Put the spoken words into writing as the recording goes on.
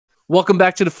Welcome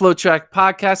back to the FloTrack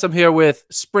podcast. I'm here with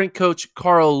sprint coach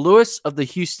Carl Lewis of the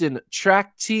Houston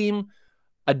track team.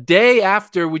 A day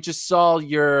after we just saw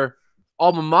your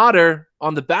alma mater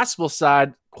on the basketball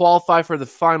side qualify for the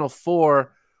Final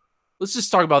Four. Let's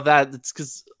just talk about that. It's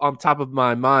because on top of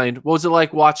my mind. What was it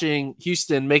like watching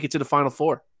Houston make it to the Final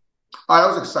Four? That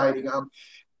was exciting.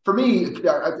 For me,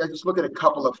 I just look at a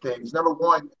couple of things. Number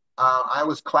one, I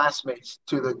was classmates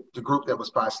to the group that was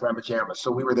by Slamma Jamma,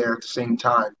 so we were there at the same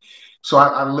time. So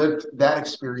I lived that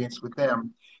experience with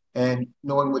them and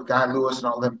knowing what Guy Lewis and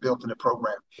all them built in the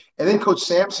program. And then Coach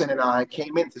Sampson and I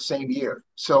came in the same year.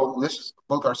 So this is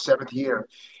both our seventh year.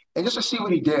 And just to see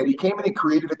what he did, he came in and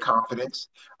created a confidence.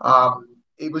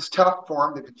 It was tough for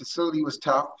him. The facility was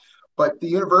tough. But the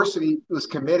university was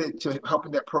committed to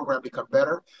helping that program become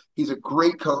better. He's a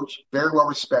great coach, very well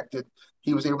respected.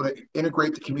 He was able to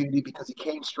integrate the community because he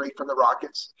came straight from the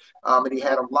Rockets, and he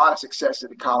had a lot of success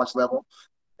at the college level.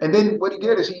 And then what he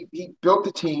did is he built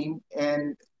the team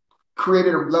and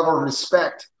created a level of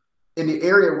respect in the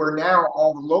area where now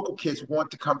all the local kids want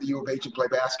to come to U of H and play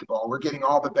basketball. We're getting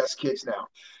all the best kids now.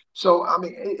 So, I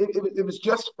mean, it was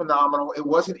just phenomenal. It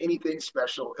wasn't anything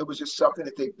special. It was just something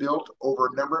that they built over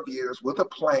a number of years with a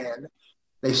plan.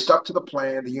 They stuck to the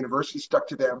plan. The university stuck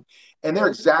to them, and they're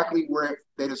exactly where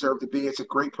they deserve to be. It's a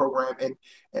great program, and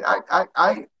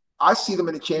I see them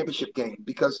in a championship game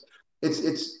because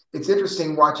it's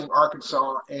interesting watching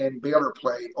Arkansas and Baylor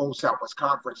play Old Southwest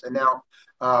Conference, and now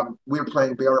we're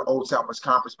playing Baylor Old Southwest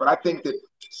Conference. But I think that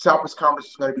Southwest Conference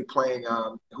is going to be playing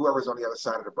whoever's on the other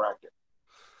side of the bracket.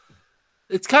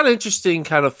 It's kind of interesting,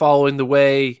 kind of following the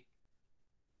way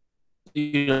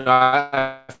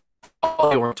I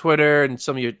follow you on Twitter and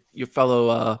some of your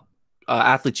fellow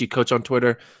athletes you coach on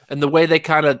Twitter, and the way they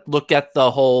kind of look at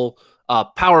the whole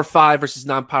Power 5 versus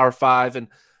non-Power 5, and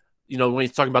when you're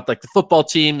talking about like the football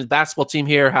team, the basketball team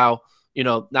here, how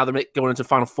now they're going into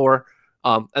Final Four,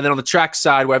 and then on the track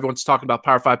side where everyone's talking about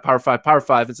Power 5, Power 5, Power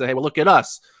 5, and say, hey, well, look at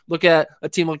us, look at a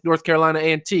team like North Carolina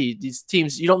A&T. These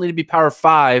teams, you don't need to be Power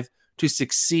 5 to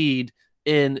succeed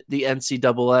in the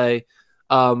NCAA.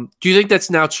 Do you think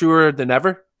that's now truer than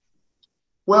ever?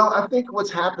 Well, I think what's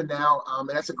happened now, and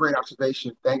that's a great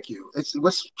observation. Thank you.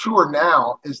 What's truer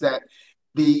now is that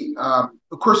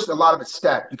of course, a lot of it's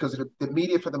stacked because the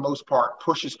media, for the most part,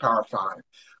 pushes Power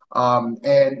 5.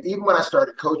 And even when I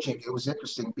started coaching, it was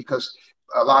interesting because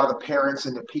a lot of the parents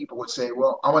and the people would say,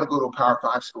 well, I want to go to a Power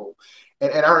 5 school.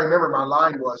 And I remember my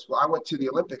line was, well, I went to the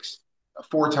Olympics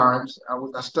 4 times.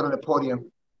 I stood on the podium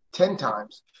 10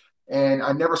 times, and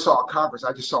I never saw a conference.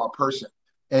 I just saw a person.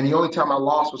 And the only time I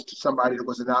lost was to somebody that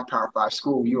was a non-Power 5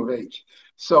 school, U of H.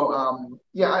 So,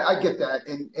 yeah, I get that.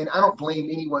 And I don't blame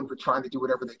anyone for trying to do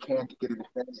whatever they can to get an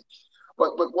advantage.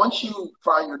 But once you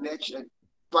find your niche, and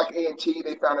like A&T,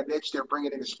 they found a niche. They're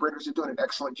bringing in the sprinters. They're doing an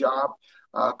excellent job.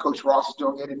 Coach Ross is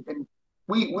doing it. And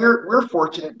we're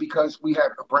fortunate because we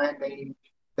have a brand name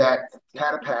that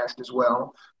had a past as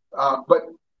well. But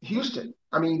Houston,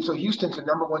 so Houston's the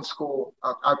number one school.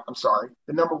 I'm sorry,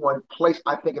 the number one place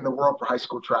I think in the world for high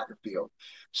school track and field.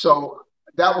 So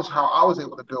that was how I was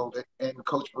able to build it, and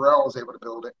Coach Burrell was able to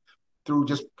build it through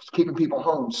just keeping people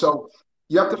home. So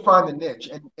you have to find the niche.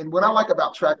 And what I like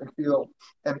about track and field,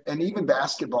 and even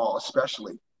basketball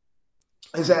especially,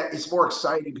 is that it's more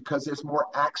exciting because there's more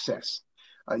access.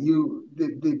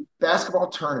 The basketball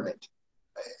tournament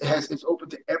it's open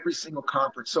to every single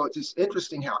conference. So it's just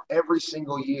interesting how every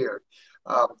single year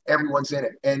everyone's in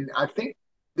it. And I think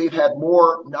they've had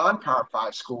more non-Power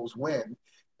 5 schools win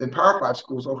than Power 5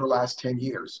 schools over the last 10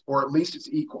 years, or at least it's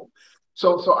equal.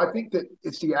 So I think that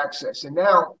it's the access. And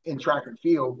now in track and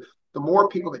field, the more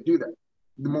people that do that,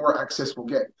 the more access we'll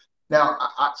get. Now,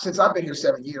 since I've been here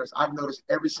 7 years, I've noticed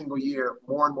every single year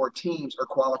more and more teams are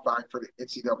qualifying for the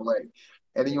NCAA.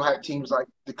 And then you'll have teams like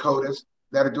Dakotas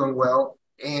that are doing well,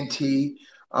 A&T,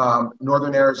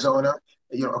 Northern Arizona.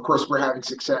 Of course, we're having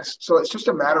success. So it's just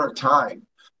a matter of time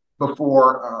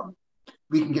before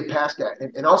we can get past that.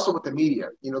 And also with the media,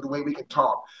 the way we can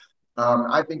talk.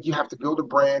 I think you have to build a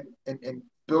brand and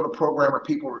build a program where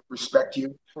people respect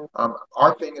you.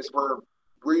 Our thing is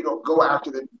we don't go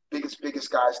after the biggest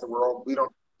guys in the world. We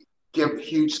don't give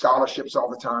huge scholarships all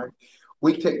the time.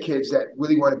 We take kids that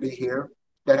really want to be here,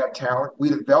 that have talent. We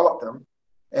develop them,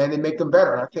 and they make them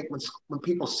better. And I think when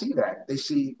people see that, they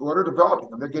see, well, they're developing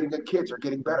them. They're getting good kids. They're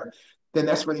getting better. Then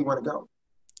that's where they want to go.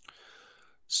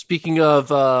 Speaking of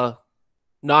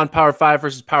non-Power 5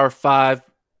 versus Power 5,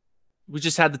 we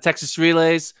just had the Texas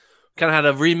Relays. Kind of had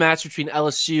a rematch between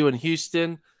LSU and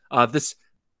Houston.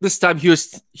 This time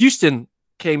Houston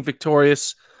came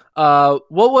victorious. What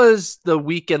was the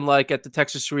weekend like at the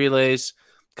Texas Relays?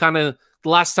 Kind of the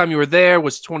last time you were there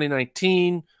was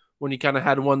 2019 when you kind of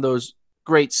had one of those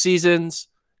great seasons,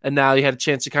 and now you had a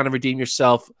chance to kind of redeem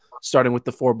yourself, starting with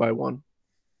the 4x1.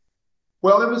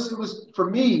 Well, it was for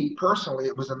me personally,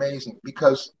 it was amazing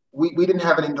because we didn't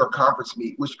have an indoor conference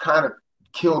meet, which kind of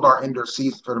killed our indoor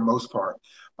season for the most part.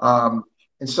 Um,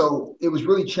 and so it was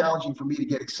really challenging for me to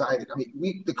get excited. I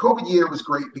mean, the COVID year was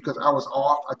great because I was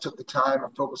off. I took the time. I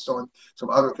focused on some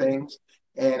other things,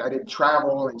 and I didn't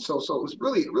travel, and so it was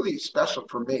really special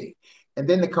for me. And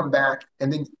then to come back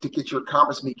and then to get your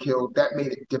conference meet killed, that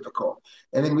made it difficult.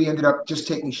 And then we ended up just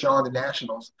taking Sean to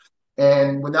nationals.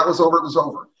 And when that was over, it was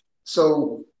over.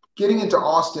 So getting into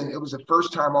Austin, it was the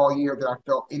first time all year that I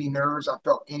felt any nerves, I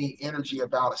felt any energy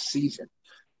about a season.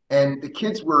 And the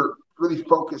kids were really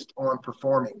focused on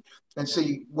performing. And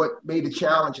see, what made the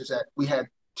challenge is that we had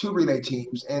two relay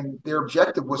teams, and their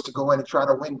objective was to go in and try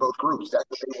to win both groups. That's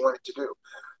what they wanted to do.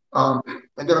 Um,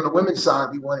 and then on the women's side,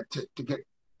 we wanted to get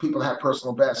people to have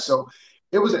personal bests. So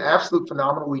it was an absolute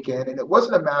phenomenal weekend. And it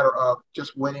wasn't a matter of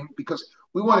just winning because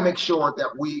we want to make sure that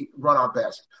we run our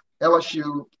best.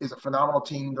 LSU is a phenomenal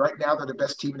team. Right now, they're the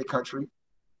best team in the country.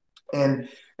 And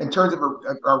in terms of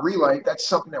a relay, that's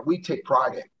something that we take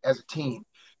pride in as a team.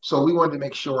 So we wanted to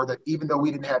make sure that even though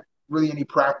we didn't have really any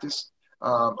practice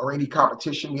or any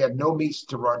competition, we had no meets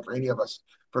to run for any of us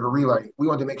for the relay. We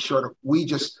wanted to make sure that we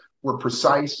just were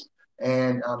precise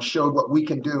and showed what we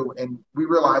can do. And we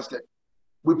realized that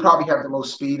we probably have the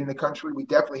most speed in the country. We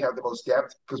definitely have the most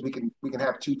depth because we can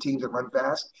have two teams that run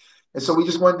fast. And so we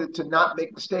just wanted to not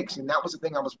make mistakes. And that was the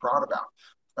thing I was proud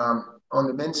about. On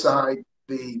the men's side,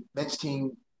 the men's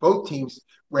team, both teams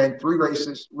ran three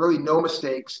races, really no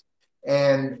mistakes.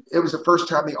 And it was the first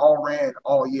time they all ran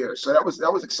all year. So that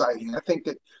was exciting. I think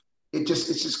that it's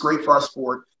just great for our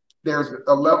sport. There's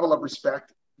a level of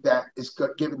respect that is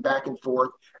given back and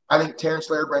forth. I think Terrence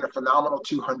Laird ran a phenomenal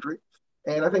 200.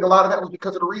 And I think a lot of that was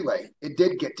because of the relay. It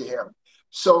did get to him.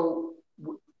 So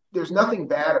there's nothing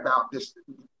bad about this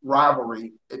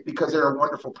rivalry because they're a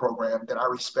wonderful program that I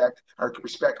respect. I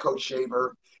respect Coach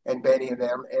Shaver and Benny and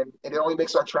them, and it only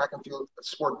makes our track and field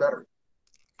sport better.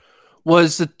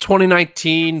 Was the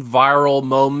 2019 viral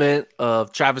moment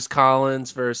of Travis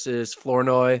Collins versus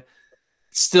Flournoy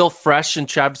still fresh in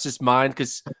Travis's mind?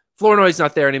 Because Flournoy's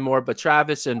not there anymore, but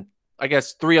Travis and I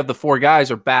guess three of the four guys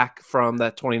are back from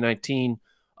that 2019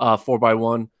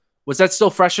 4x1. Was that still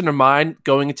fresh in their mind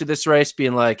going into this race,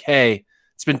 being like, hey,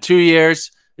 it's been 2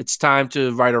 years. It's time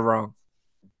to right or wrong?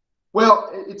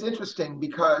 Well, it's interesting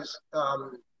because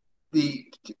the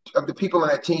of the people on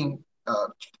that team,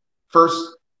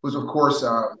 first was of course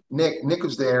Nick. Nick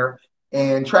was there,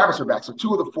 and Travis are back. So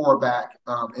two of the four are back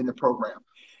in the program,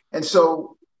 and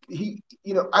so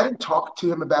I didn't talk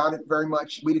to him about it very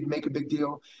much. We didn't make a big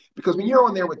deal because when you're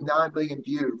on there with 9 million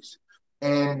views,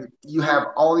 and you have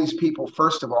all these people,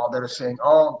 first of all, that are saying,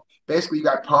 "Oh, basically you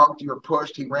got punked, you were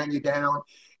pushed, he ran you down."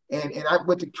 And I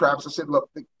went to Travis. I said, "Look,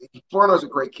 Florida's a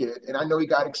great kid, and I know he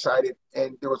got excited,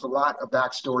 and there was a lot of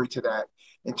backstory to that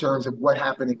in terms of what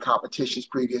happened in competitions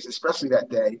previous, especially that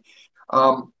day."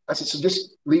 I said, "So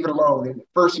just leave it alone." And at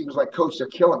first he was like, "Coach, they're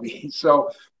killing me." So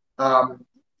um,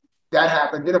 that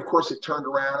happened. Then, of course, it turned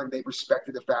around, and they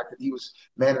respected the fact that he was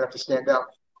man enough to stand up.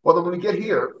 Well, then when we get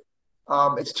here,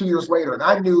 it's 2 years later, and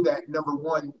I knew that number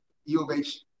one, U of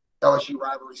H LSU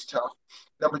rivalry is tough.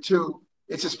 Number two,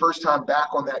 it's his first time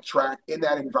back on that track, in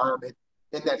that environment,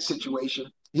 in that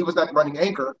situation. He was not running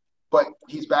anchor, but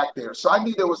he's back there. So I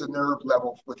knew there was a nerve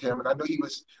level with him, and I knew he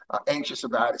was anxious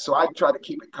about it. So I tried to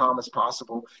keep it calm as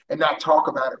possible and not talk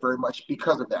about it very much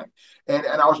because of that. And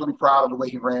I was really proud of the way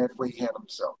he ran, the way he handled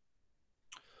himself.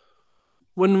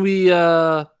 When we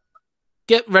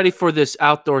get ready for this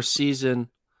outdoor season,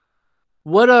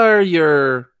 what are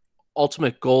your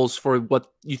ultimate goals for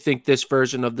what you think this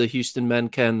version of the Houston men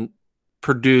can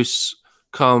produce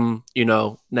come,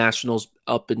 nationals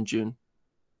up in June?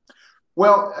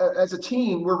 Well, as a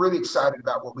team, we're really excited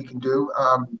about what we can do.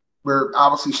 We're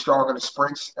obviously strong in the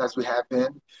sprints as we have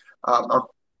been. Our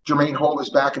Jermaine Holt is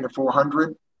back in the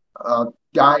 400.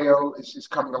 Dio is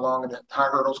coming along in the high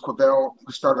hurdles. Quavell,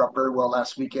 who started off very well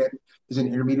last weekend, is in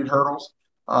intermediate hurdles.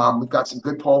 We've got some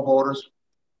good pole vaulters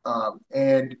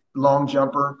and long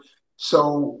jumper.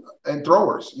 So and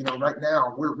throwers. Right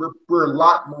now we're a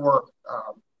lot more,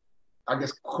 I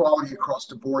guess, quality across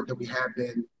the board than we have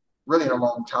been really in a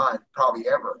long time, probably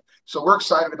ever. So we're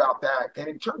excited about that. And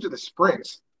in terms of the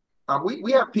sprints,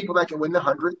 we have people that can win the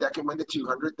 100, that can win the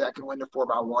 200, that can win the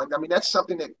 4x1. I mean, that's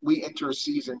something that we enter a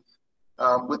season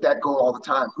with that goal all the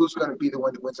time. Who's going to be the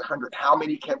one that wins 100? How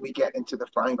many can we get into the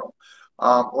final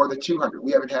or the 200?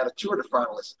 We haven't had a 200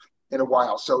 finalist in a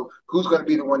while. So who's going to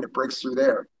be the one that breaks through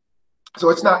there? So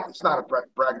it's not a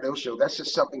braggadocio. That's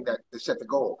just something that set the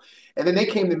goal. And then they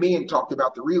came to me and talked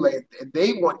about the relay, and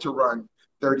they want to run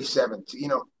 37. You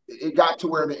know, it got to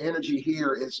where the energy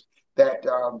here is that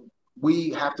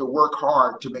we have to work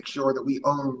hard to make sure that we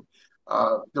own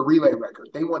the relay record.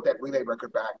 They want that relay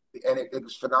record back, and it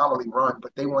was phenomenally run,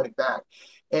 but they want it back.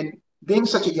 And being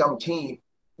such a young team,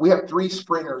 we have three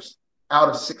sprinters out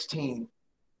of 16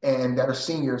 and that are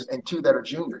seniors and two that are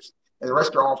juniors. And the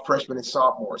rest are all freshmen and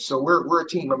sophomores. So we're a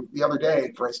team. The other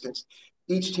day, for instance,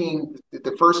 each team,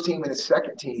 the first team and the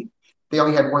second team, they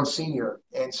only had one senior.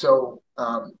 And so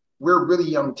we're a really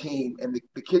young team. And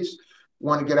the kids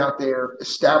want to get out there,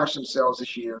 establish themselves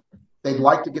this year. They'd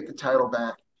like to get the title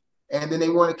back. And then they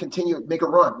want to continue to make a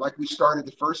run like we started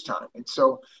the first time. And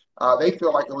so they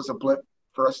feel like it was a blip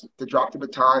for us to drop the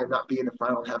baton and not be in the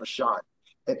final and have a shot.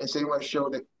 And so they want to show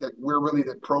that we're really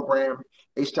the program.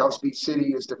 H-Town Speed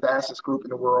City is the fastest group in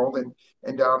the world, and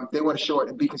they want to show it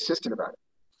and be consistent about it.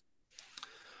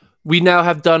 We now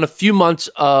have done a few months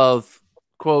of,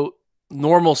 quote,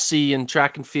 normalcy in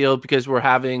track and field because we're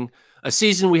having a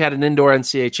season. We had an indoor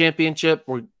NCAA championship.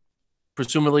 We're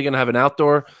presumably going to have an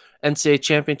outdoor NCAA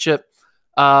championship.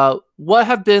 What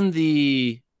have been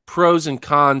the pros and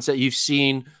cons that you've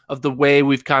seen of the way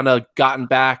we've kind of gotten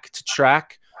back to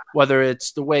track, whether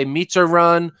it's the way meets are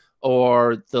run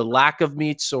or the lack of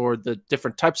meets or the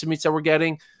different types of meets that we're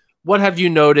getting? What have you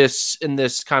noticed in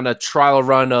this kind of trial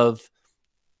run of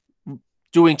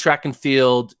doing track and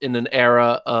field in an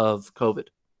era of COVID?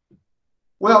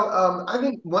 Well, I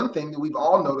think one thing that we've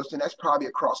all noticed, and that's probably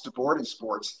across the board in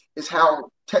sports, is how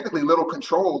technically little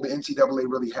control the NCAA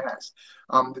really has.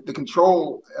 The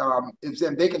control is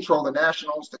them; they control the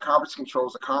nationals, the conference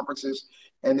controls the conferences,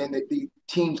 and then the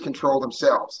teams control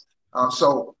themselves.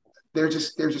 So there's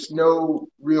just no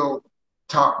real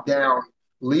top down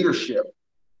leadership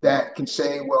that can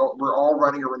say, well, we're all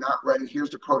running or we're not running.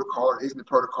 Here's the protocol or isn't the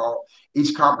protocol.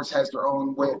 Each conference has their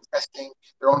own way of testing,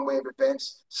 their own way of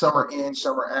events. Some are in,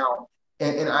 some are out.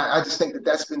 And I just think that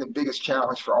that's been the biggest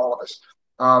challenge for all of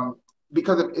us.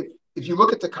 Because if you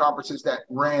look at the conferences that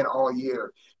ran all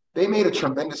year, they made a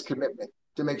tremendous commitment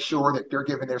to make sure that they're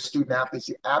giving their student athletes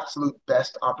the absolute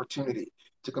best opportunity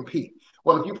to compete.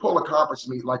 Well, if you pull a conference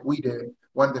meet like we did,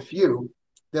 one of the few,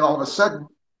 then all of a sudden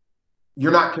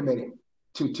you're not committing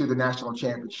to the national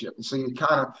championship. And so you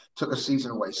kind of took a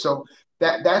season away. So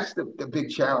that's the big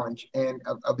challenge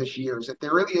of this year is that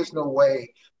there really is no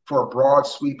way for a broad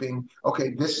sweeping,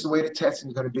 okay, this is the way the testing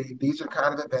is going to be. These are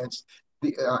kind of events.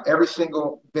 Every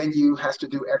single venue has to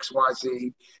do X, Y,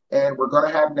 Z, and we're going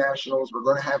to have nationals, we're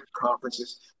going to have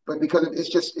conferences, but because it's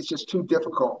just too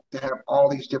difficult to have all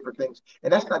these different things,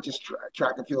 and that's not just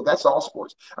track and field, that's all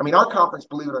sports. I mean, our conference,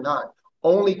 believe it or not,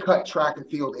 only cut track and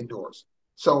field indoors.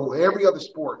 So every other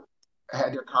sport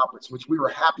had their conference, which we were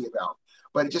happy about.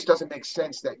 But it just doesn't make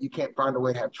sense that you can't find a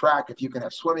way to have track if you can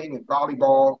have swimming and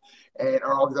volleyball and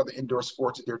all these other indoor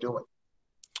sports that they're doing.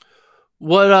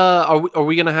 What are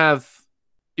we gonna have?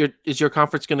 Is your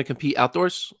conference gonna compete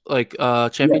outdoors like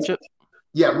Yes. championship?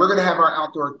 Yeah, we're going to have our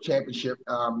outdoor championship,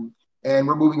 and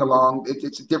we're moving along.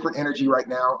 It's a different energy right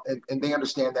now, and they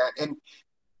understand that. And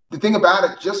the thing about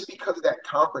it, just because of that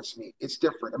conference meet, it's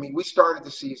different. I mean, we started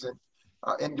the season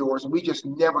indoors, and we just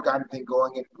never got anything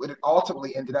going. And what it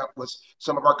ultimately ended up was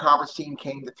some of our conference team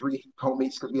came to three home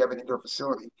meets because we have an indoor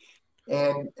facility.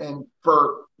 And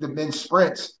for the men's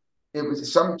sprints, it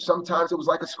was sometimes it was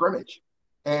like a scrimmage,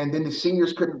 and then the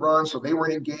seniors couldn't run, so they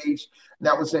weren't engaged. And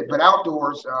that was it. But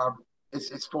outdoors,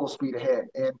 it's full speed ahead,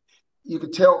 and you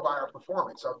could tell by our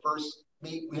performance. Our first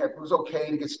meet, it was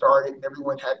okay to get started, and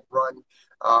everyone had run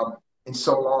in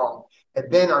so long. And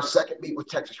then our second meet with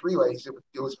Texas Relays,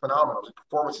 it was phenomenal. The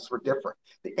performances were different.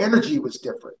 The energy was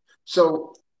different.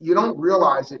 So you don't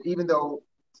realize it, even though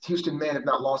Houston men have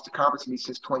not lost a conference meet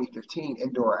since 2015,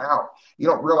 indoor or out. You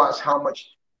don't realize how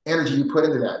much energy you put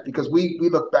into that because we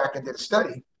look back and did a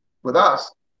study with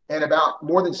us, and about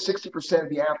more than 60% of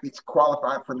the athletes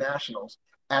qualified for nationals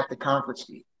at the conference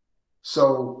meet.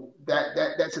 So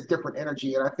that's a different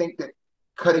energy, and I think that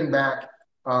cutting back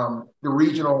the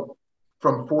regional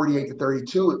from 48 to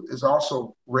 32 is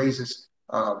also raises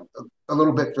a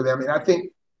little bit for them, and I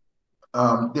think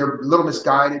they're a little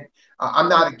misguided. I'm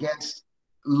not against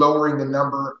lowering the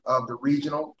number of the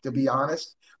regional, to be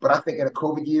honest, but I think in a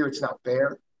COVID year, it's not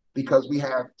fair because we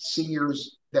have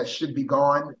seniors that should be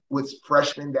gone with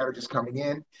freshmen that are just coming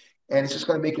in. And it's just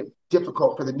going to make it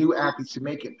difficult for the new athletes to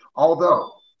make it.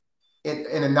 Although in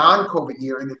a non-COVID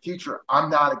year in the future, I'm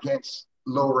not against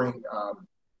lowering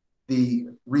the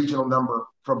regional number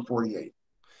from 48,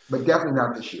 but definitely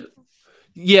not this year.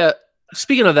 Yeah,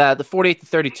 speaking of that, the 48 to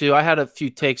 32, I had a few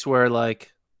takes where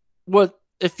like, what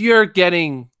if you're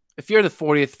the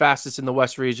 40th fastest in the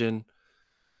West region,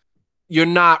 you're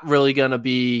not really going to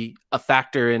be a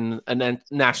factor in a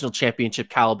national championship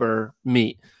caliber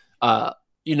meet. Uh,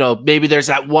 maybe there's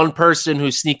that one person who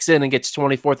sneaks in and gets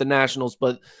 24th at nationals,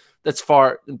 but that's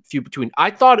far and few between. I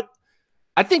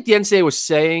think the NCAA was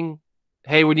saying,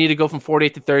 hey, we need to go from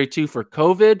 48 to 32 for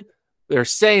COVID. They're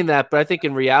saying that, but I think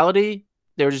in reality,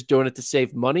 they were just doing it to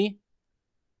save money.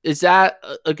 Is that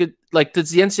a good, like,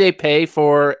 does the NCAA pay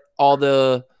for all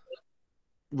the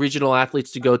regional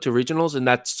athletes to go to regionals, and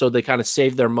that's so they kind of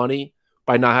save their money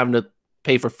by not having to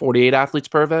pay for 48 athletes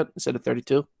per event instead of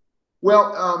 32?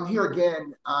 Well, here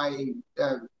again,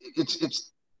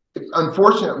 it's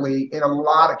unfortunately in a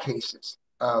lot of cases,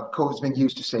 code has been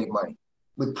used to save money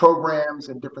with programs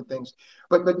and different things.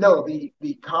 But no,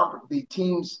 the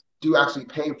teams do actually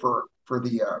pay for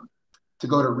the to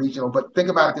go to regional. But think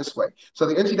about it this way: so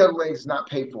the NCAA does not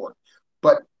pay for it,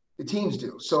 but the teams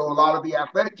do. So a lot of the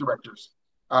athletic directors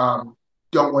um,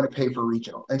 don't want to pay for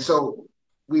regional, and so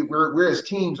we're as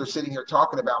teams are sitting here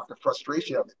talking about the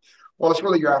frustration of it. Well, it's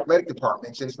really your athletic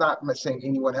departments, and it's not. I'm not saying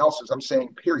anyone else's. I'm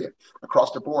saying period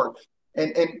across the board.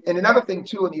 And another thing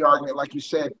too in the argument, like you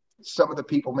said, some of the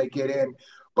people may get in,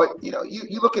 but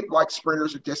you look at like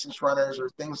sprinters or distance runners or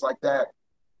things like that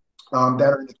that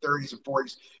are in the 30s and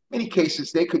 40s. Many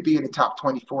cases, they could be in the top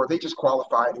 24. They just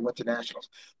qualified and went to nationals.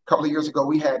 A couple of years ago,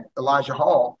 we had Elijah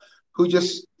Hall, who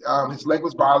just his leg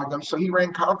was bothering him, so he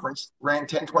ran conference, ran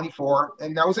 10:24,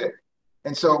 and that was it.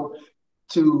 And so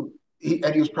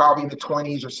and he was probably in the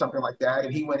 20s or something like that,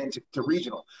 and he went into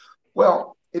regional.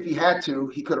 Well, if he had to,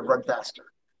 he could have run faster.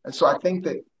 And so I think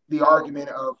that the argument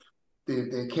of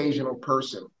the occasional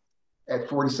person at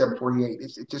 47, 48,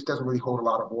 it just doesn't really hold a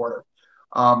lot of water.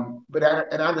 And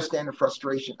I understand the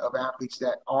frustration of athletes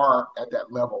that are at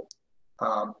that level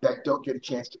that don't get a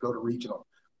chance to go to regional.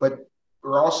 But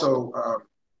we're also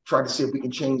trying to see if we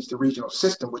can change the regional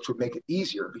system, which would make it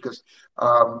easier because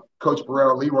Coach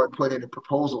Burrell Leroy put in a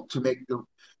proposal to make the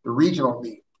regional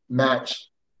meet match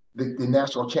the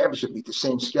national championship meet, the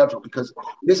same schedule, because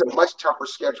it is a much tougher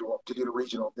schedule to do the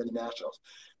regional than the nationals.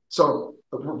 So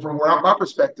from my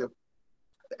perspective,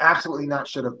 absolutely not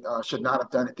should not have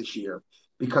done it this year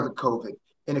because of COVID.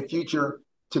 In the future,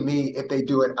 to me, if they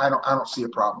do it, I don't see a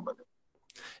problem with it.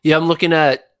 Yeah, I'm looking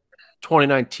at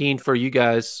 2019 for you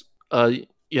guys.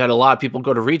 You had a lot of people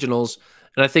go to regionals,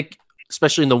 and I think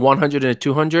especially in the 100 and the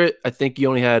 200, I think you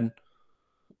only had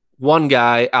one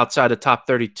guy outside the top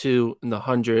 32 in the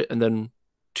 100, and then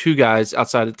two guys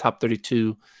outside the top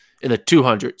 32 in the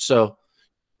 200. So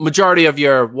majority of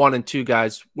your one and two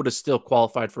guys would have still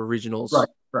qualified for regionals Right,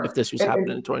 right. if this was And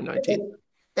happening in 2019.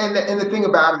 the thing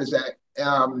about it is that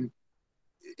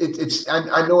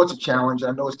I know it's a challenge.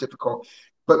 I know it's difficult,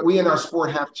 but we in our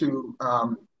sport have to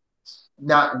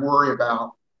not worry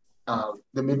about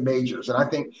the mid majors. And I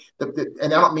think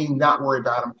and I don't mean not worry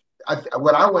about them.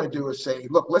 What I want to do is say,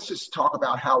 look, let's just talk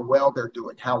about how well they're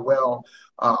doing, how well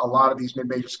a lot of these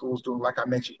mid-major schools doing, like I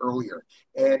mentioned earlier,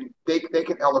 and they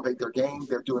can elevate their game.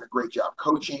 They're doing a great job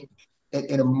coaching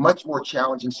in a much more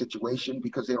challenging situation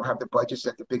because they don't have the budgets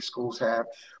that the big schools have.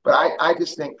 But I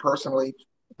just think personally,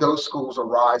 those schools will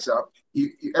rise up.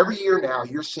 Every year now,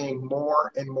 you're seeing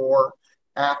more and more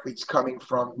athletes coming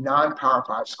from non-Power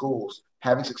Five schools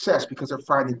having success because they're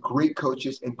finding great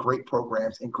coaches and great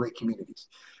programs and great communities.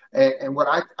 And what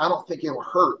I don't think it'll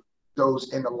hurt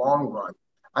those in the long run.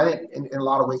 I think in a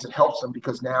lot of ways it helps them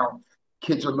because now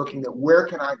kids are looking at where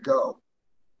can I go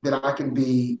that I can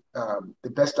be the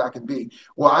best I can be.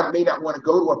 Well, I may not want to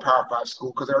go to a Power Five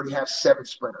school because I already have 7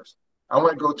 sprinters. I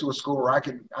want to go to a school where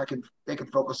they can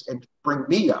focus and bring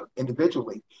me up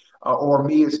individually, or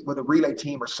me as with a relay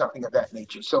team or something of that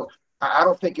nature. So I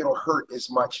don't think it'll hurt as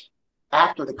much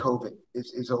after the COVID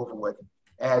is over with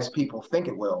as people think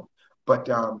it will. But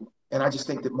and I just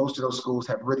think that most of those schools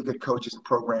have really good coaches and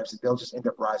programs that they'll just end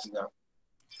up rising up.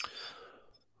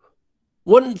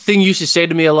 One thing you used to say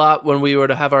to me a lot when we were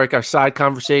to have our side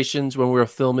conversations when we were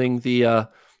filming the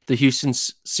Houston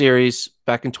series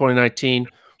back in 2019,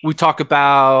 we talk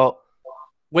about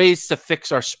ways to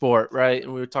fix our sport, right?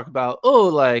 And we would talk about, oh,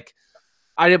 like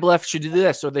IAAF should do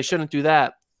this or they shouldn't do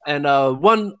that. And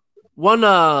one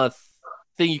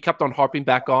thing you kept on harping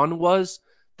back on was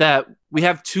that we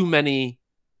have too many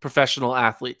professional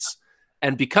athletes,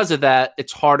 and because of that,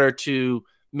 it's harder to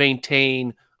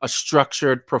maintain a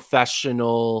structured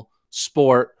professional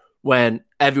sport when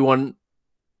everyone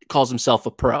calls himself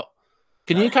a pro.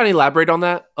 Can you kind of elaborate on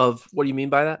that? Of what do you mean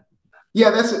by that?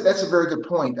 Yeah, that's a very good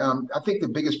point. I think the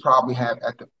biggest problem we have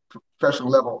at the professional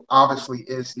level, obviously,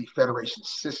 is the federation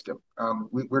system.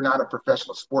 We're not a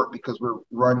professional sport because we're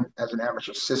run as an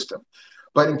amateur system.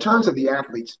 But in terms of the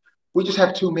athletes, we just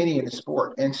have too many in the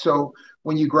sport. And so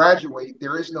when you graduate,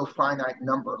 there is no finite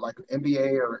number like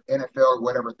NBA or NFL or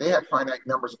whatever. They have finite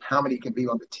numbers of how many can be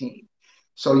on the team.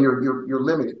 So you're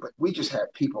limited. But we just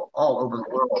have people all over the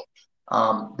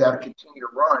world that continue to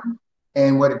run.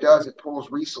 And what it does, it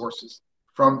pulls resources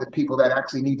from the people that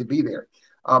actually need to be there.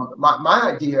 My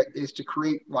idea is to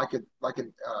create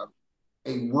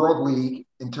a world league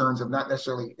in terms of not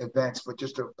necessarily events, but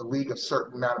just a league of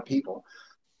certain amount of people.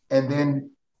 And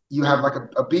then you have like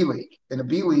a B league, and a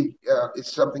B league is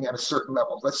something at a certain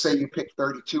level. Let's say you pick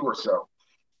 32 or so,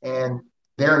 and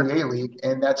they're in the A league,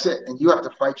 and that's it. And you have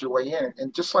to fight your way in.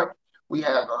 And just like we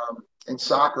have in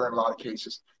soccer, in a lot of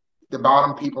cases, the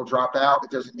bottom people drop out.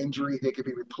 If there's an injury, they could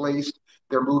be replaced.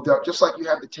 They're moved up. Just like you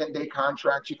have the 10-day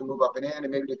contracts, you can move up and in,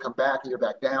 and maybe they come back and you're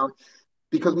back down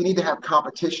because we need to have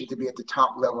competition to be at the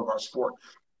top level of our sport.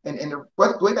 And the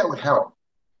way that would help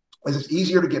is it's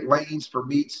easier to get lanes for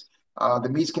meets. The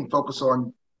meets can focus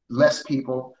on less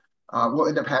people. We'll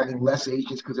end up having less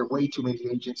agents because there are way too many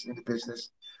agents in the business.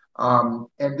 And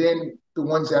then the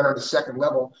ones that are the second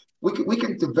level, we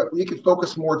can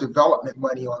focus more development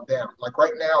money on them. Like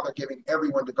right now, they're giving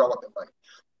everyone development money.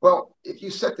 Well, if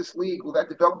you set this league, well, that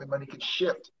development money can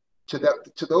shift to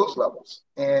those levels,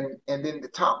 and then the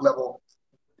top level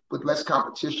with less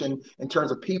competition in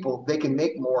terms of people, they can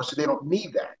make more, so they don't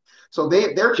need that. So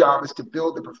their job is to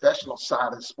build the professional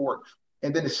side of the sport,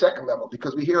 and then the second level,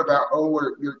 because we hear about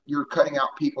you're cutting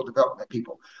out people, development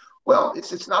people. Well,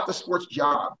 it's not the sport's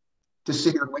job to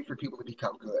sit here and wait for people to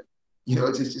become good.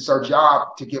 It's our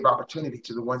job to give opportunity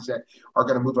to the ones that are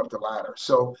going to move up the ladder.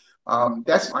 So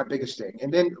that's my biggest thing.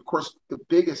 And then, of course, the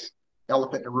biggest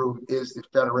elephant in the room is the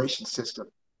federation system,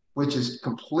 which is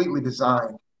completely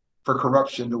designed for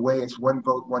corruption. The way it's one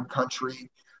vote, one country,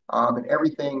 and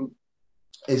everything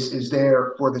is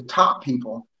there for the top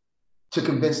people to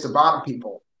convince the bottom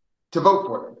people to vote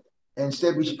for them. And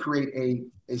instead, we should create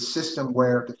a system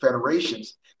where the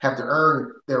federations have to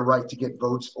earn their right to get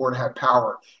votes or to have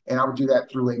power. And I would do that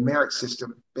through a merit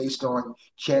system based on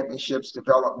championships,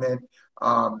 development,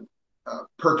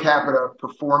 per capita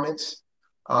performance,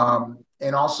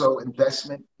 and also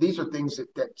investment. These are things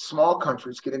that small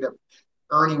countries could end up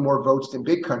earning more votes than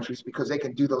big countries because they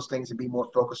can do those things and be more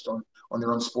focused on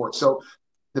their own sport. So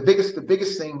the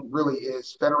biggest thing really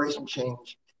is federation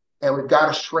change, and we've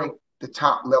got to shrink the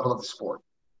top level of the sport.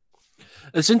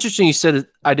 It's interesting you said the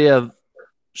idea of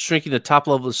shrinking the top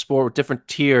level of the sport with different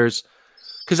tiers,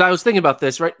 because I was thinking about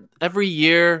this, right? Every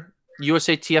year,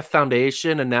 USATF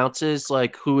Foundation announces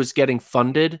like who is getting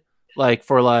funded, like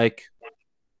for like,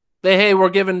 hey, we're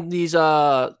giving these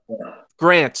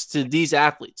grants to these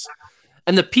athletes.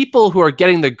 And the people who are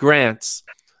getting the grants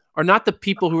are not the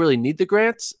people who really need the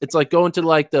grants. It's like going to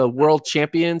like the world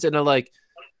champions, and they're like,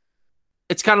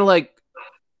 it's kind of like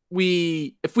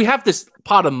if we have this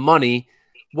pot of money,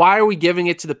 why are we giving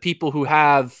it to the people who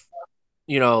have,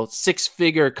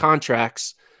 6-figure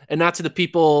contracts and not to the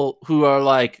people who are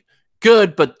like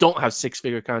good but don't have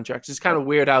 6-figure contracts? It's kind of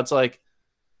weird how it's like,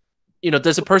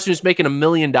 does a person who's making $1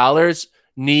 million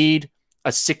need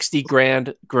a 60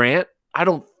 grand grant? I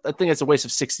think it's a waste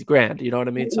of 60 grand. You know what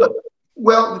I mean? So,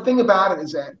 well, the thing about it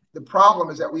is that the problem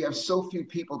is that we have so few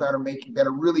people that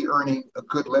are really earning a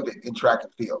good living in track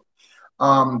and field.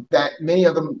 That many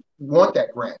of them want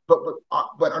that grant,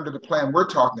 but under the plan we're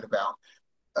talking about,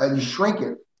 and you shrink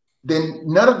it, then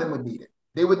none of them would need it.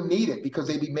 They wouldn't need it because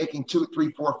they'd be making 2,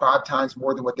 3, 4, 5 times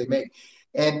more than what they make,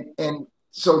 and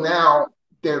so now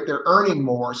they're earning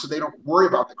more, so they don't worry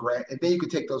about the grant, and then you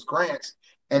could take those grants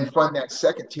and fund that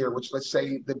second tier, which let's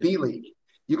say the B League.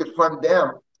 You could fund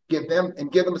them, give them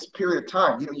a period of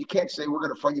time. You can't say we're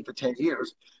going to fund you for 10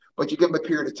 years, but you give them a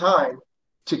period of time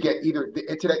to get either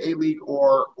into the A League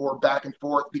or back and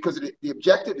forth, because the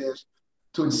objective is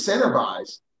to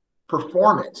incentivize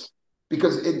performance.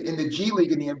 Because in the G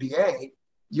League and the NBA,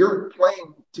 you're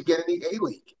playing to get in the A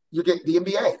League. You get the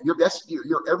NBA.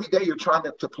 You're every day you're trying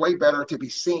to play better, to be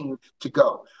seen, to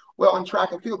go. Well, in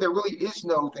track and field, there really is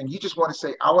no thing. You just want to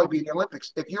say, I want to be in the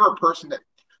Olympics. If you're a person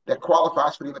that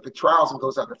qualifies for the Olympic trials and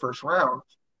goes out in the first round,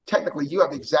 technically you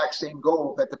have the exact same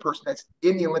goal that the person that's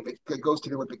in the Olympics, that goes to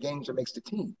the Olympic Games or makes the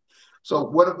team. So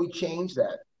what if we change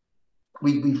that?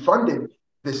 We funded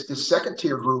this second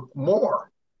tier group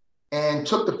more and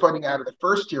took the funding out of the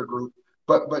first tier group,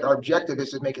 but our objective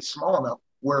is to make it small enough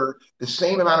where the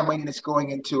same amount of money that's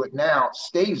going into it now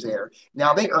stays there.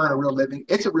 Now they earn a real living.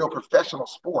 It's a real professional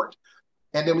sport.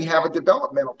 And then we have a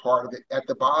developmental part of it at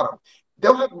the bottom.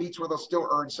 they'll have meets where they'll still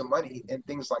earn some money and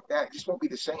things like that. It just won't be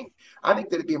the same. I think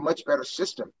that it'd be a much better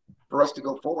system for us to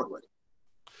go forward with.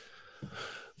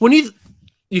 When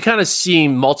you kind of see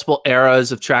multiple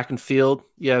eras of track and field.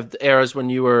 You have the eras when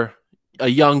you were a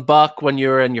young buck, when you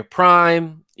were in your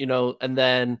prime, and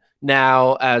then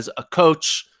now as a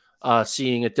coach,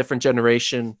 seeing a different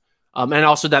generation, and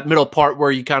also that middle part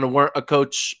where you kind of weren't a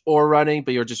coach or running,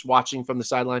 but you're just watching from the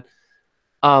sideline.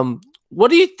 What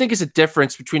do you think is the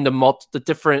difference between the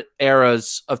different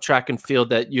eras of track and field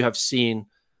that you have seen,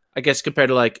 I guess, compared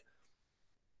to like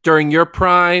during your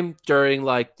prime, during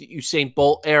like the Usain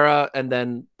Bolt era, and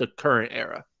then the current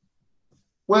era?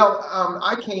 Well,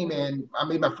 I came in, I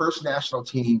made my first national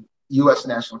team, U.S.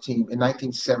 national team in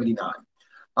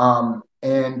 1979.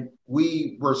 And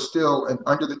we were still an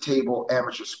under the table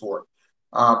amateur sport.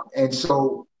 And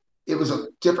so it was a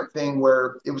different thing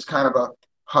where it was kind of a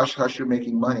hush hush, you're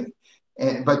making money.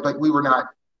 But we were not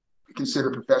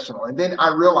considered professional. And then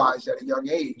I realized at a young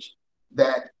age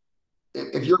that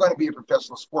if you're going to be a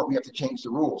professional sport, we have to change the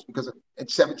rules because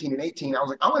at 17 and 18, I was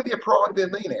like, I want to be a pro, I want to be a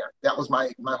millionaire. That was my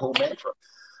whole mantra.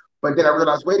 But then I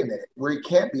realized, wait a minute, where you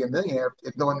can't be a millionaire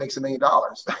if no one makes $1 million.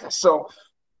 So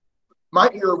my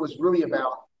era was really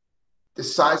about the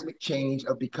seismic change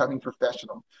of becoming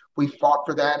professional. We fought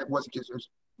for that. It wasn't just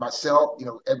myself,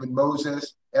 Edwin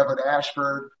Moses, Evan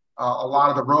Ashford, a lot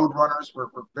of the road runners were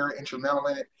very instrumental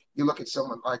in it. You look at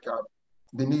someone like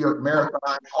the New York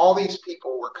Marathon, all these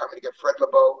people were coming together, Fred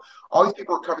LeBeau, all these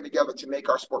people were coming together to make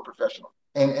our sport professional.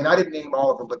 And I didn't name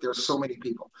all of them, but there's so many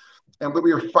people. And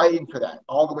we were fighting for that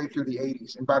all the way through the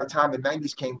 80s. And by the time the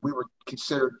 90s came, we were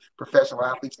considered professional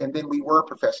athletes. And then we were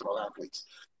professional athletes.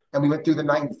 And we went through the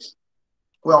 90s.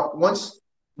 Well,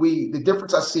 the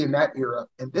difference I see in that era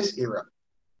and this era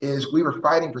is we were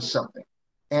fighting for something.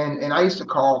 And I used to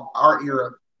call our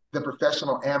era the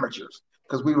professional amateurs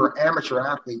because we were amateur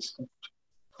athletes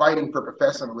fighting for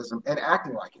professionalism and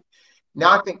acting like it.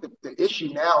 Now I think the issue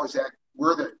now is that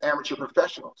we're the amateur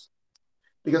professionals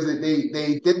because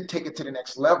they didn't take it to the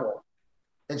next level.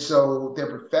 And so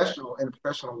they're professional in the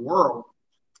professional world,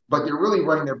 but they're really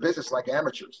running their business like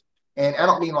amateurs. And I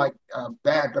don't mean like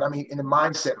bad, but I mean in the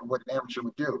mindset of what an amateur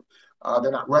would do.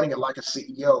 They're not running it like a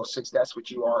CEO, since that's what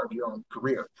you are of your own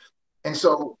career. And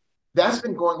so that's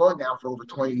been going on now for over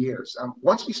 20 years.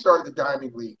 Once we started the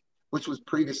Diamond League, which was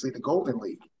previously the Golden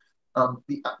League,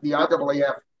 the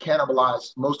IAAF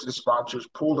cannibalized most of the sponsors,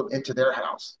 pulled them into their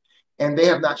house. And they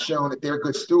have not shown that they're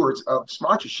good stewards of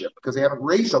sponsorship because they haven't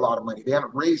raised a lot of money. They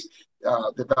haven't raised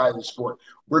the value of the sport.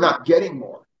 We're not getting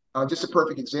more. Just a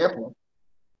perfect example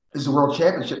is the World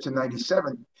Championships in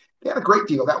 '97. They had a great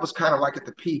deal. That was kind of like at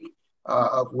the peak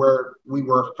of where we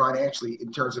were financially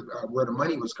in terms of where the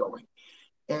money was going.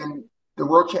 And the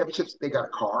World Championships, they got a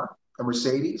car, a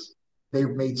Mercedes. They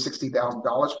made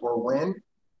 $60,000 for a win.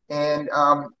 And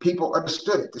people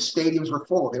understood it. The stadiums were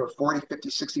full. They were 40, 50,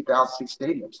 60,000 seat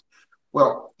stadiums.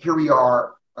 Well, here we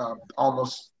are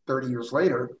almost 30 years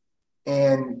later,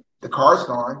 and the car's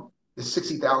gone. The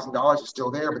 $60,000 is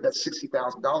still there, but that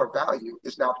 $60,000 value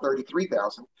is now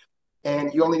 33,000.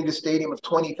 And you only need a stadium of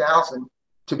 20,000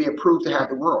 to be approved to have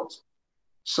the Worlds.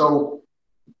 So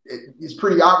it's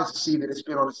pretty obvious to see that it's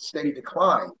been on a steady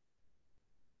decline.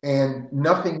 And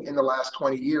nothing in the last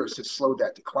 20 years has slowed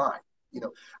that decline.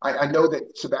 I know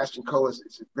that Sebastian Coe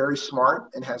is very smart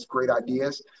and has great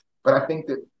ideas, but I think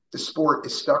that the sport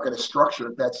is stuck in a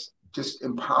structure that's just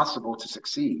impossible to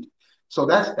succeed. So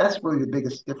that's really the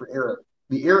biggest different era.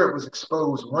 The era was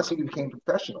exposed once he became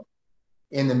professional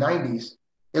in the 90s.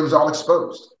 It was all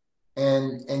exposed,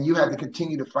 and you had to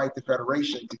continue to fight the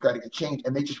federation to try to get change.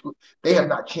 And they have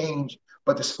not changed,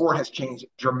 but the sport has changed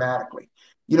dramatically.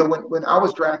 When I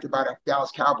was drafted by the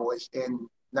Dallas Cowboys in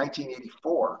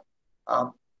 1984.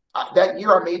 That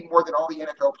year, I made more than all the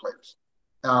NFL players,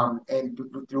 and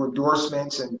through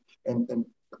endorsements and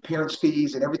appearance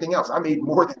fees and everything else, I made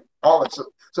more than all of it.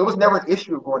 So it was never an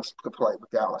issue of going to play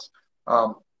with Dallas.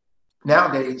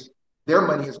 Nowadays, their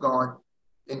money has gone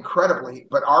incredibly,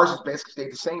 but ours has basically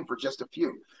stayed the same for just a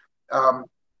few.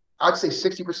 I'd say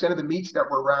 60% of the meets that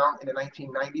were around in the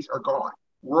 1990s are gone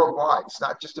worldwide. It's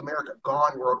not just America,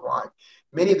 gone worldwide.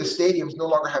 Many of the stadiums no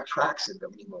longer have tracks in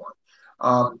them anymore.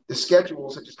 The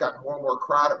schedules have just gotten more and more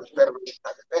crowded with federation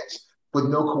type events with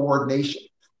no coordination.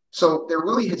 So there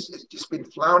really has just been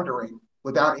floundering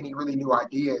without any really new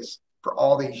ideas for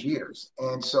all these years.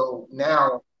 And so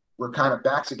now we're kind of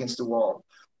backs against the wall.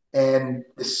 And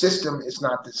the system is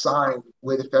not designed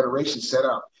where the federation set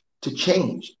up to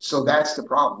change. So that's the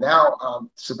problem. Now,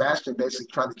 Sebastian basically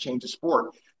trying to change the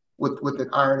sport with an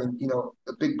iron and,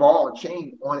 a big ball and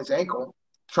chain on his ankle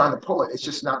trying to pull it. It's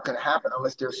just not going to happen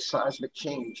unless there's seismic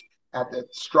change at the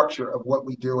structure of what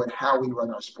we do and how we run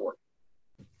our sport.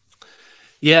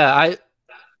 Yeah,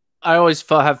 I always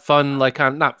have fun, like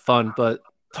not fun, but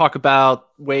talk about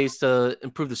ways to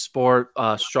improve the sport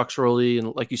structurally.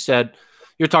 And like you said,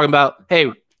 you're talking about, hey,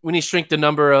 we need to shrink the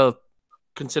number of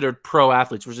considered pro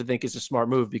athletes, which I think is a smart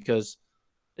move because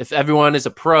if everyone is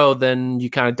a pro, then you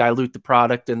kind of dilute the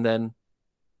product and then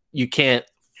you can't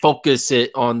focus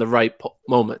it on the right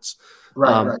moments.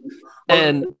 Right, right. Well,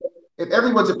 And if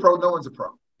everyone's a pro, no one's a pro.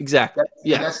 exactly. And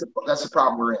Yeah. that's the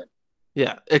problem we're in.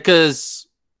 Yeah. Because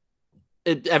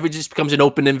every just becomes an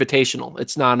open invitational.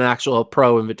 It's not an actual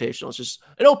pro invitational. It's just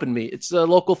an open meet. It's a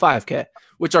local 5K,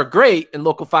 which are great, and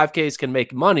local 5Ks can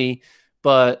make money,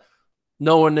 but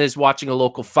no one is watching a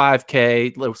local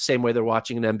 5K the same way they're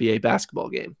watching an NBA basketball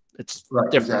game. It's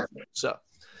right, different. exactly. So,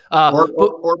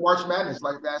 or March Madness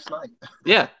like last night.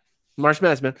 Yeah, March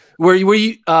Madness, man. Were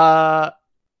you?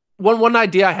 One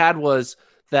idea I had was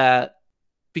that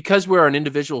because we're an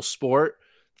individual sport,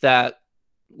 that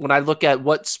when I look at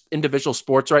what's individual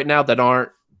sports right now that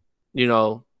aren't,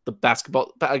 the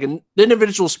basketball, the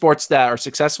individual sports that are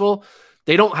successful,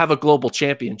 they don't have a global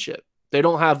championship. They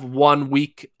don't have 1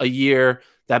 week a year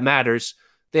that matters.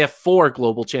 They have 4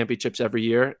 global championships every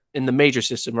year in the major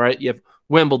system, right? You have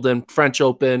Wimbledon, French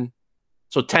Open.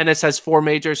 So tennis has 4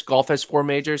 majors, golf has 4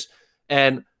 majors,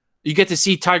 and you get to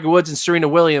see Tiger Woods and Serena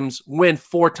Williams win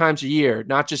 4 times a year,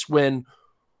 not just win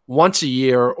once a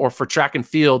year or for track and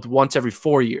field once every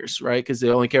 4 years, right? Because they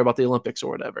only care about the Olympics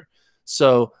or whatever.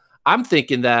 So I'm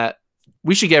thinking that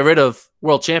we should get rid of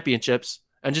world championships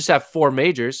and just have 4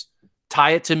 majors,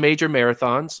 tie it to major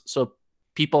marathons so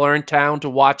people are in town to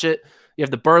watch it. You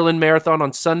have the Berlin Marathon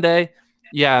on Sunday.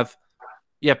 You have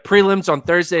prelims on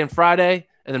Thursday and Friday,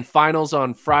 and then finals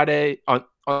on Thursday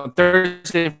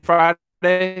and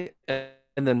Friday,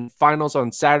 and then finals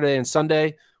on Saturday and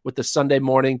Sunday, with the Sunday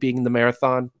morning being the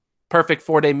marathon. Perfect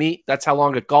 4-day meet. That's how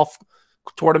long a golf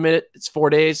tournament. It's 4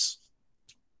 days.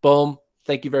 Boom.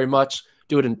 Thank you very much.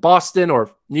 Do it in Boston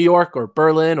or New York or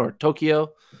Berlin or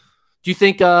Tokyo. Do you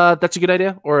think that's a good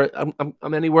idea, or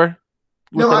I'm anywhere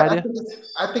with No, that I idea?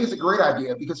 think it's a great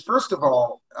idea because first of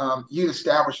all, you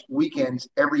establish weekends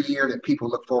every year that people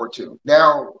look forward to.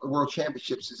 Now, World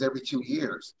Championships is every 2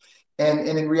 years, and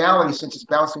in reality, since it's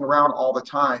bouncing around all the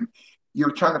time,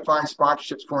 you're trying to find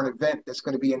sponsorships for an event that's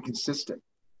going to be inconsistent.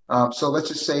 So let's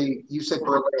just say you said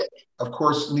Berlin, of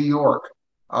course, New York,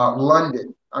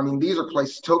 London. I mean, these are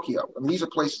places, Tokyo. I mean, these are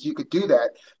places you could do that,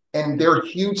 and they're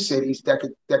huge cities that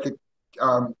could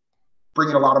bring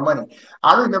in a lot of money.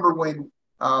 I remember when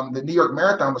the New York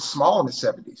Marathon was small in the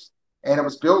 70s and it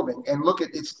was building. And look at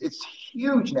it's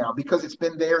huge now because it's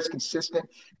been there, it's consistent.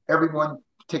 Everyone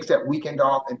takes that weekend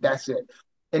off and that's it.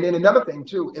 And then another thing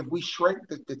too, if we shrink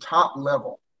the top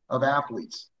level of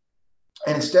athletes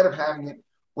and instead of having it,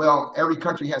 well, every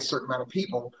country has a certain amount of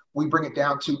people, we bring it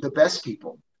down to the best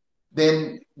people.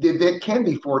 Then there can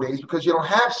be 4 days because you don't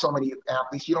have so many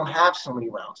athletes, you don't have so many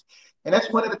rounds. And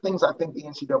that's one of the things I think the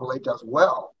NCAA does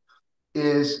well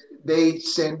is they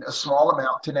send a small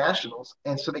amount to nationals,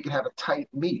 and so they can have a tight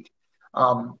meet.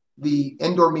 The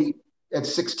indoor meet at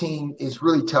 16 is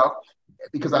really tough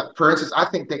because, for instance, I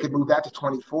think they could move that to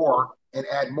 24 and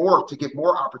add more to get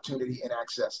more opportunity and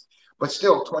access. But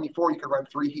still, 24, you can run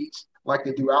 3 heats like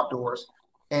they do outdoors,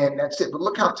 and that's it. But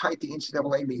look how tight the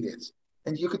NCAA meet is.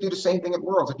 And you could do the same thing at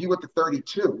Worlds. If you went to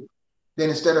 32, then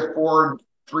instead of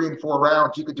 3 and 4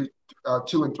 rounds, you could do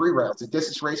 2 and 3 rounds. The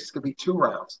distance races could be 2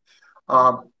 rounds.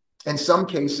 In some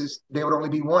cases, they would only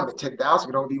be one. The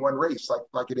 10,000 could only be one race,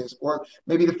 like it is, or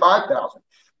maybe the 5,000.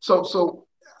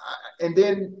 And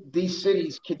then these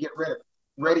cities can get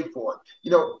ready for it.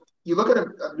 You look at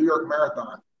a New York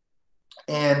Marathon,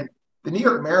 and the New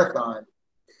York Marathon,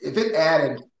 if it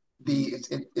added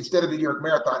instead of the New York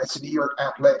Marathon, it's a New York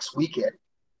Athletics weekend.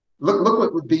 Look what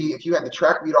it would be if you had the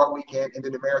track meet all weekend and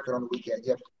then the marathon on the weekend.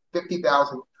 You have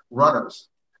 50,000 runners,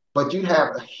 but you'd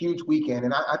have a huge weekend.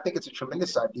 And I think it's a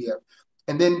tremendous idea.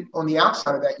 And then on the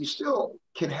outside of that, you still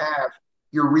can have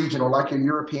your regional, like your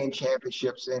European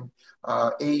championships and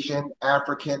Asian,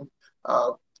 African,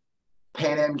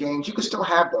 Pan Am games. You can still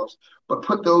have those, but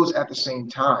put those at the same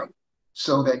time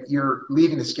so that you're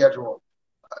leaving the schedule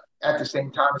at the same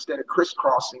time instead of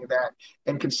crisscrossing that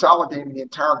and consolidating the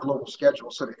entire global schedule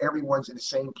so that everyone's in the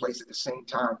same place at the same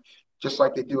time, just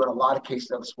like they do in a lot of cases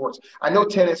in other sports. I know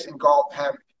tennis and golf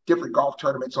have different golf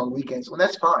tournaments on weekends. Well,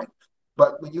 that's fine.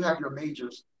 But when you have your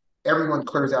majors, everyone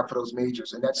clears out for those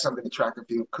majors. And that's something the track and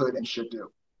field could and should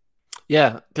do.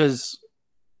 Yeah, because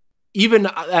even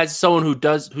as someone who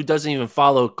doesn't even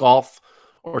follow golf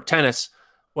or tennis,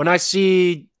 when I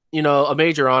see, a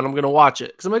major on, I'm going to watch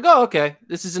it because I'm like, oh, okay,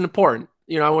 this isn't important.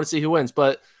 I want to see who wins.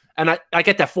 But, and I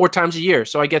get that 4 times a year.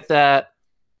 So I get that,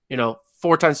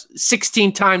 4 times,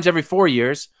 16 times every 4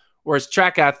 years. Whereas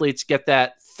track athletes get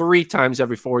that 3 times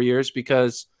every 4 years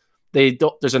because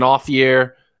there's an off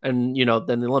year and,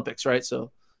 then the Olympics, right?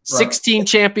 So Right. 16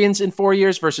 champions in 4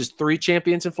 years versus 3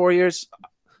 champions in 4 years.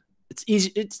 It's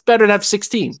easy. It's better to have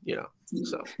 16,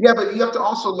 so. Yeah, but you have to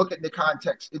also look at the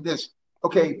context in this.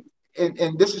 Okay,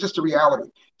 and this is just a reality.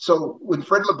 So when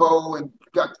Fred LeBeau and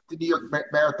got the New York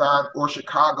Marathon or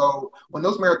Chicago, when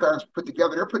those marathons put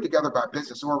together, they're put together by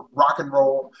business, or rock and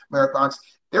roll marathons.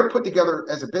 They're put together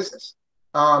as a business,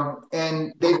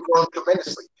 and they've grown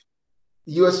tremendously.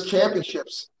 U.S.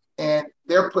 championships, and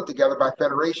they're put together by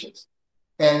federations,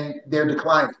 and they're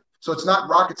declining. So it's not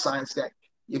rocket science that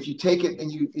if you take it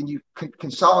and you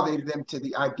consolidated them to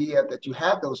the idea that you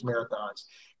have those marathons,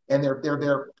 and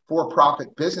they're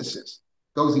for-profit businesses,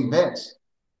 those events,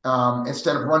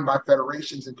 instead of run by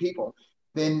federations and people,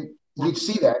 then you'd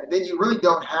see that. And then you really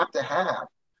don't have to have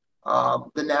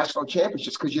the national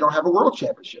championships because you don't have a world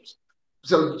championships.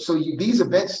 These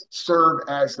events serve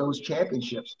as those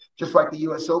championships, just like the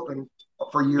U.S. Open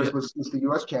for years Yeah. was the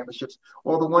U.S. championships.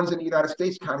 Well, the ones in the United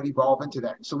States kind of evolve into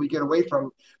that. So we get away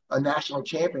from a national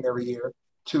champion every year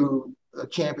to a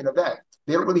champion of that.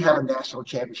 They don't really have a national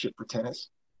championship for tennis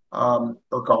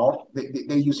or golf.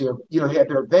 They usually have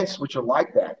their events which are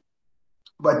like that.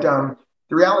 But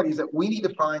the reality is that we need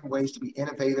to find ways to be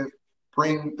innovative,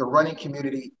 bring the running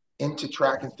community into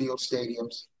track and field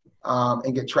stadiums,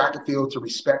 and get track and field to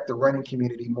respect the running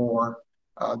community more,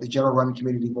 the general running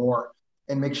community more,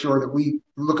 and make sure that we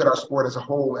look at our sport as a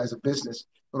whole, as a business,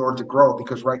 in order to grow.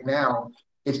 Because right now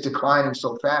it's declining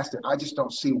so fast that I just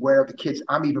don't see where the kids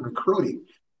I'm even recruiting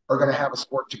are going to have a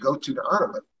sport to go to earn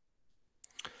a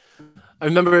living. I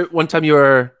remember one time you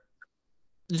were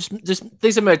just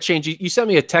things that might change. You sent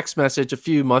me a text message a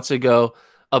few months ago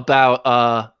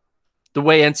about the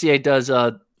way NCAA does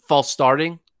false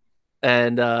starting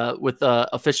and with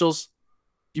officials.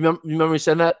 You remember me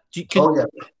saying that? Oh yeah.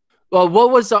 Well,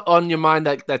 what was on your mind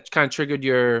that kind of triggered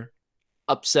your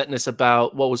upsetness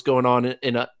about what was going on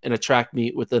in a track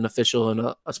meet with an official and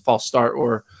a false start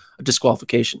or a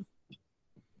disqualification?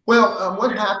 Well,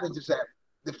 what happens is that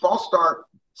the false start,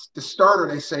 the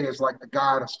starter, they say, is like the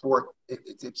god of sport.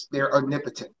 They're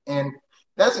omnipotent, and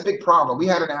that's a big problem. We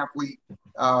had an athlete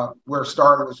where a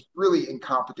starter was really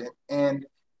incompetent, and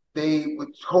they would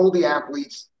hold the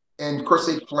athletes, and of course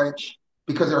they flinch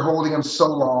because they're holding them so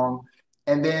long,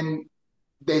 and then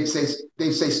they'd say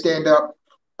stand up.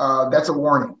 That's a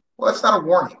warning. Well, that's not a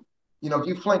warning. If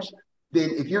you flinch,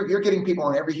 then if you're getting people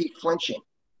in every heat flinching,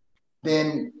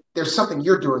 then there's something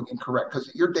you're doing incorrect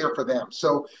because you're there for them.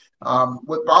 So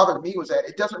what bothered me was that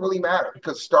it doesn't really matter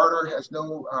because starter has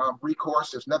no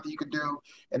recourse. There's nothing you can do,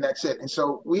 and that's it. And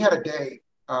so we had a day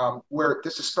where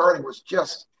this starting was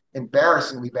just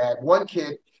embarrassingly bad. One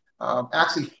kid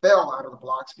actually fell out of the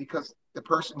blocks because the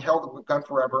person held the gun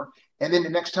forever. And then the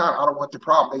next time, I don't know what the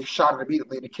problem. They shot it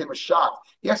immediately. The kid was shot.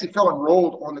 He actually fell and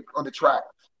rolled on the track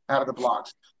out of the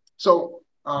blocks. So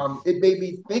it made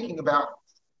me thinking about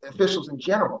officials in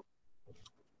general.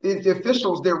 The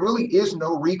officials, there really is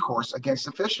no recourse against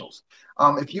officials.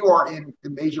 If you are in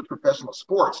the major professional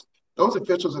sports, those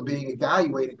officials are being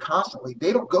evaluated constantly.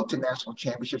 They don't go to national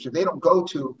championships, or they don't go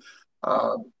to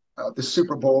the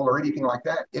Super Bowl or anything like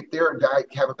that if they're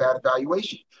have a bad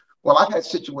evaluation. Well, I've had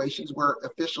situations where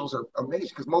officials are amazing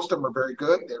because most of them are very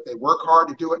good. They work hard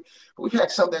to do it. But we've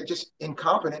had some that are just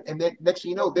incompetent, and then next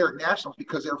thing you know, they're at nationals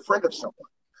because they're a friend of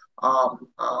someone,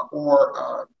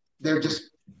 or they just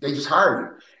hire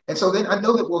you. And so then I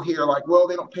know that we'll hear like, well,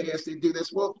 they don't pay us, they do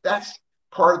this. Well, that's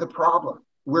part of the problem.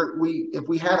 Where if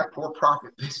we had a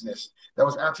for-profit business that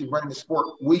was actually running the sport,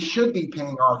 we should be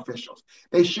paying our officials.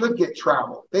 They should get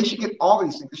travel. They should get all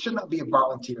these things. It should not be a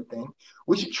volunteer thing.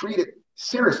 We should treat it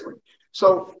seriously.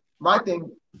 So my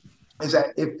thing is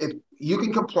that if you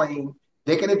can complain,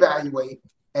 they can evaluate,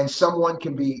 and someone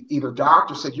can be either docked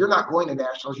or said, you're not going to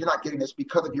nationals, you're not getting this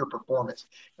because of your performance.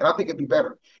 And I think it'd be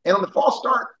better. And on the false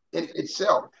start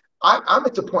itself, I'm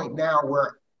at the point now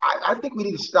where I think we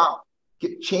need to stop,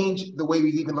 change the way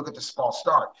we even look at the false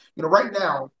start. Right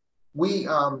now, we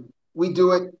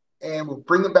do it and we'll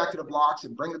bring them back to the blocks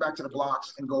and bring them back to the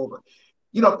blocks and go over.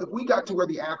 If we got to where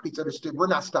the athletes understood, we're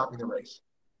not stopping the race.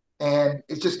 And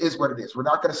it just is what it is. We're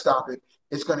not going to stop it.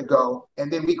 It's going to go. And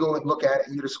then we go and look at it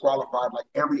and you're disqualified like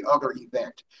every other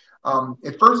event.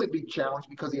 At first, it'd be challenged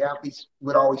because the athletes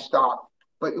would always stop.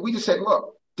 But we just said,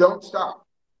 look, don't stop.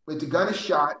 If the gun is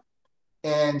shot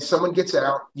and someone gets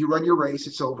out, you run your race,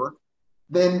 it's over.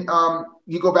 then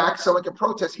you go back, someone can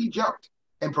protest. He jumped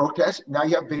and protest. Now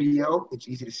you have video. It's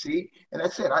easy to see. And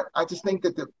that's it. I just think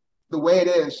that the way it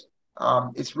is,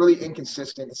 it's really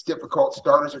inconsistent. It's difficult.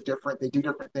 Starters are different. They do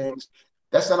different things.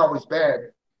 That's not always bad.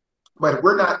 But if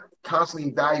we're not constantly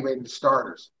evaluating the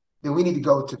starters, then we need to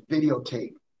go to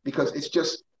videotape because it's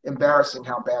just embarrassing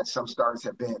how bad some starters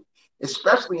have been,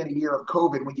 especially in a year of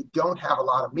COVID when you don't have a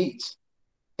lot of meets.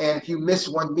 And if you miss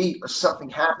one meet or something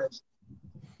happens,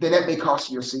 then that may cost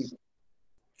you your season.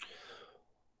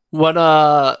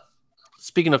 What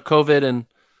speaking of COVID and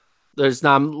there's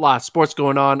not a lot of sports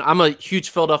going on. I'm a huge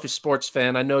Philadelphia sports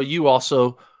fan. I know you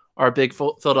also are a big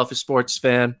Philadelphia sports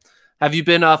fan. Have you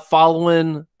been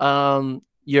following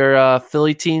your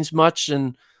Philly teams much?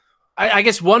 And I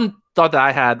guess one thought that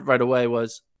I had right away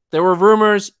was there were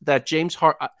rumors that James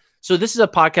Hart. So this is a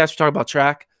podcast we talk about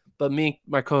track, but me and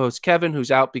my co-host Kevin,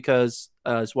 who's out because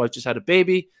his wife just had a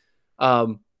baby,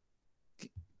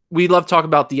 we love talking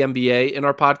about the NBA in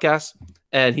our podcast.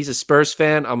 And he's a Spurs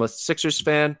fan. I'm a Sixers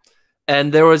fan.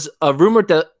 And there was a rumor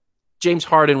that James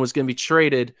Harden was going to be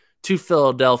traded to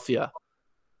Philadelphia.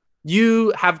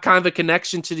 You have kind of a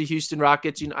connection to the Houston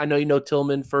Rockets. I know you know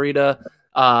Tillman, Farida,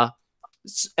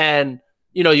 and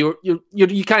you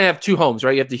kind of have two homes,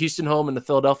 right? You have the Houston home and the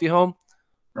Philadelphia home.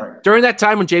 Right. During that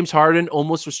time when James Harden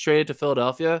almost was traded to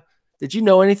Philadelphia, did you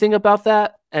know anything about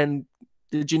that? And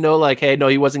did you know, like, hey, no,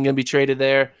 he wasn't going to be traded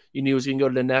there? You knew he was going to go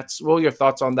to the Nets. What were your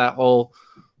thoughts on that whole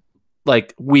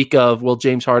week of will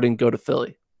James Harden go to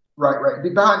Philly? Right.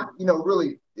 Behind,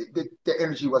 really the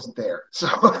energy wasn't there. So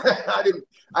I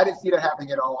didn't see that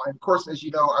happening at all. And of course, as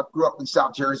you know, I grew up in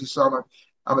South Jersey, so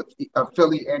I'm a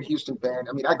Philly and Houston fan.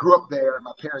 I mean, I grew up there at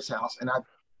my parents' house, and I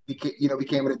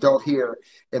became an adult here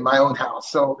in my own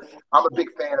house. So I'm a big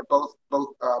fan of both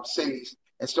cities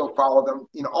and still follow them.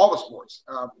 All the sports,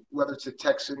 whether it's the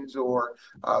Texans or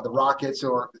the Rockets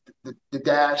or the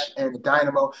Dash and the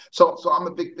Dynamo. So I'm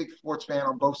a big sports fan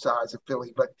on both sides of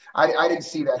Philly. But I didn't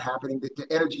see that happening. The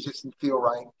energy just didn't feel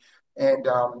right, and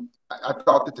I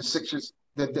thought that the Sixers.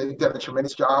 They did a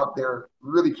tremendous job. They're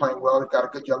really playing well. They've got a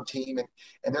good young team, and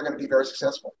they're going to be very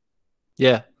successful.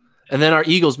 Yeah. And then our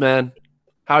Eagles, man,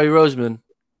 Howie Roseman.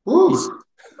 Woo!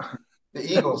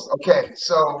 The Eagles. Okay,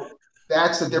 so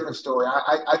that's a different story.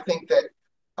 I think that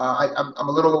I'm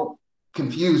a little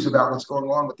confused about what's going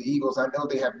on with the Eagles. I know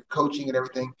they have coaching and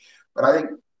everything, but I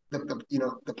think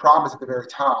the problem is at the very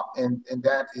top, and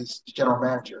that is the general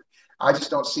manager. I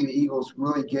just don't see the Eagles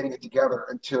really getting it together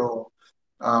until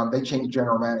they change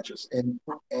general managers, and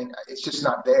it's just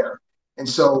not there. And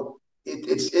so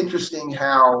it's interesting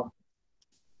how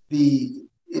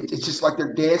it's just like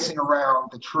they're dancing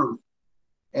around the truth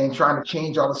and trying to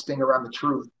change all this thing around the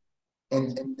truth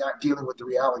and not dealing with the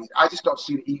reality. I just don't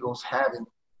see the Eagles having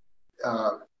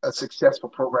a successful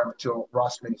program until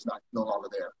Ross is no longer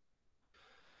there.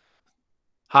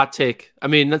 Hot take. I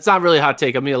mean, that's not really a hot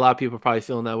take. I mean, a lot of people are probably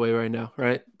feeling that way right now,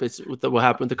 right? But with what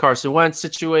happened with the Carson Wentz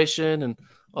situation and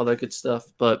all that good stuff.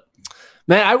 But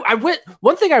man,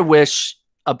 one thing I wish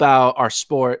about our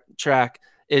sport track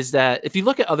is that if you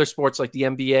look at other sports like the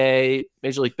NBA,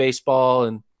 Major League Baseball,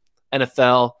 and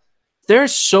NFL,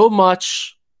 there's so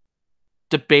much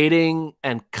debating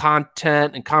and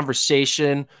content and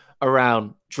conversation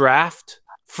around draft,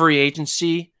 free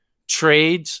agency,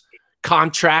 trades,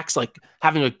 contracts, like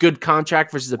having a good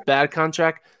contract versus a bad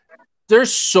contract.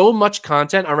 There's so much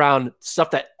content around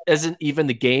stuff that isn't even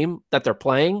the game that they're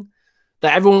playing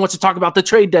that everyone wants to talk about the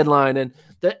trade deadline and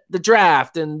the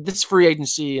draft and this free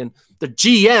agency and the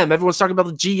GM. Everyone's talking about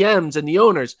the GMs and the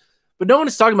owners, but no one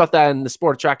is talking about that in the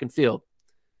sport of track and field.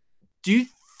 Do you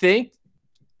think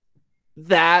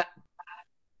that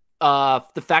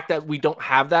the fact that we don't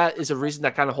have that is a reason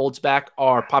that kind of holds back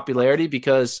our popularity?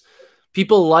 Because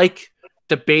people like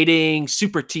debating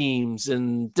super teams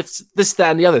and this,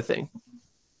 that, and the other thing.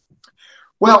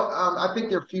 Well, I think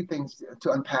there are a few things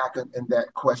to unpack in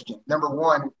that question. Number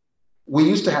one, we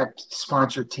used to have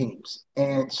sponsored teams,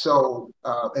 and so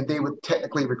and they would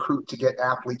technically recruit to get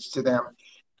athletes to them.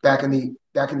 Back in the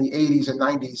 80s and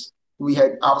 90s, we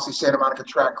had obviously Santa Monica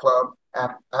Track Club,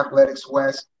 Athletics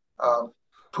West,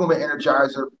 Puma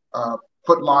Energizer,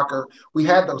 Foot Locker. We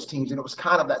had those teams, and it was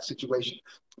kind of that situation.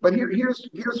 But here's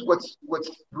what's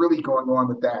really going on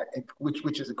with that,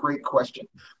 which is a great question.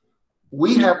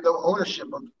 We have no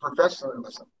ownership of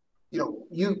professionalism.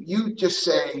 You just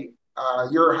say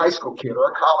you're a high school kid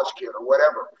or a college kid or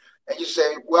whatever, and you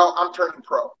say, "Well, I'm turning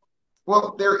pro."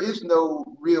 Well, there is no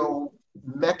real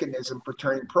mechanism for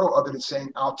turning pro other than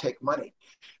saying, "I'll take money."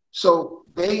 So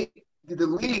the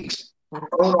leagues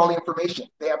own all the information.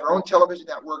 They have their own television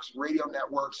networks, radio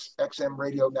networks, XM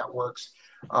radio networks.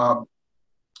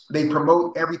 They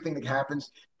promote everything that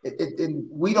happens. And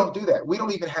we don't do that. We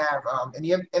don't even have in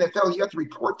the NFL. You have to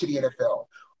report to the NFL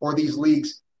or these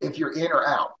leagues if you're in or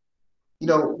out.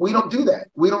 We don't do that.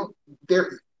 We don't.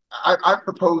 There, I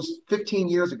proposed 15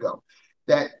 years ago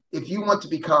that if you want to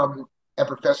become a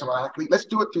professional athlete, let's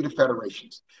do it through the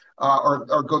federations,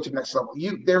 or go to the next level.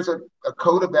 There's a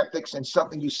code of ethics and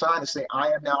something you sign to say I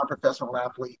am now a professional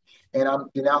athlete and I'm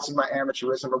denouncing my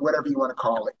amateurism or whatever you want to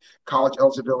call it, college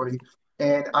eligibility,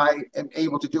 and I am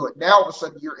able to do it. Now all of a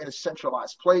sudden you're in a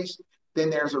centralized place. Then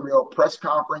there's a real press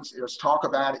conference. There's talk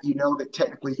about it. You know that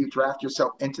technically you draft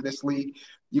yourself into this league.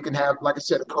 You can have, like I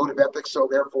said, a code of ethics. So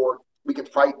therefore, we can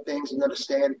fight things and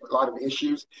understand a lot of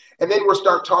issues. And then we'll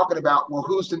start talking about, well,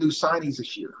 who's the new signees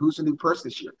this year? Who's the new person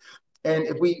this year? And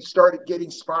if we started getting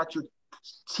sponsored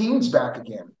teams back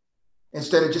again,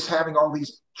 instead of just having all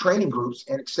these training groups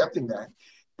and accepting that,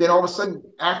 then all of a sudden,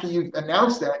 after you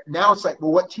announce that, now it's like,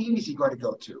 well, what team is he going to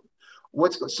go to?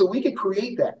 So we could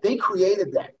create that. They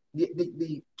created that.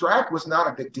 The draft was not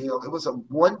a big deal. It was a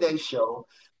one-day show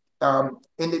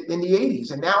in the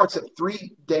 80s, and now it's a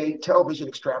 3-day television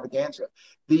extravaganza.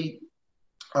 The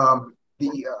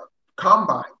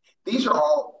combine, these are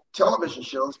all television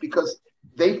shows because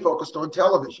they focused on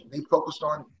television. They focused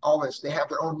on all this. They have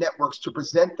their own networks to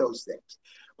present those things,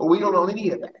 but we don't own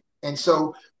any of that. And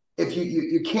so if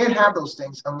you can't have those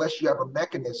things unless you have a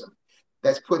mechanism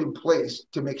that's put in place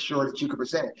to make sure that you can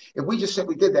present it. If we just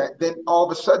simply did that, then all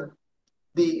of a sudden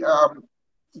the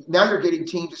now you're getting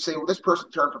teams to say, well, this person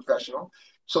turned professional.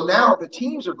 So now the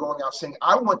teams are going out saying,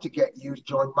 I want to get you to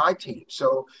join my team.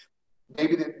 So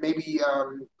maybe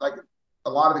like a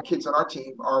lot of the kids on our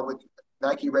team are with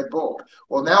Nike Red Bull.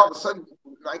 Well, now all of a sudden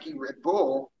Nike Red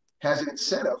Bull has an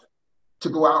incentive to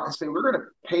go out and say, we're going to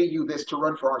pay you this to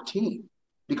run for our team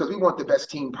because we want the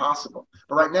best team possible.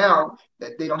 But right now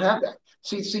they don't have that.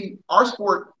 See, our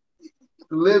sport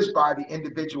lives by the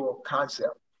individual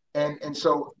concept. And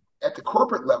so at the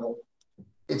corporate level,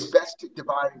 it's best to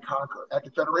divide and conquer. At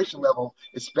the federation level,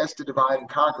 it's best to divide and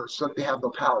conquer so that they have no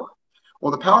power.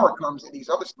 Well, the power comes in these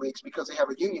other leagues because they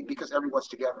have a union, because everyone's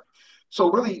together.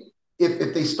 So really,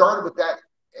 if they started with that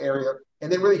area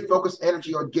and then really focus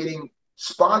energy on getting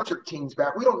sponsored teams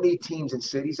back, we don't need teams in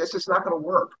cities. That's just not going to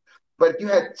work. But if you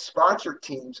had sponsored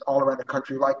teams all around the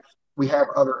country, like we have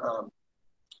other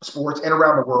sports and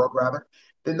around the world, rather,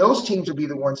 then those teams will be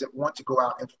the ones that want to go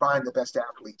out and find the best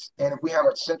athletes. And if we have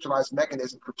a centralized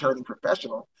mechanism for turning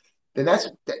professional, then that's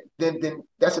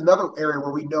another area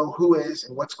where we know who is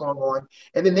and what's going on.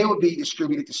 And then they would be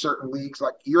distributed to certain leagues.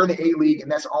 Like you're in the A League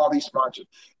and that's all these sponsors.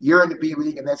 You're in the B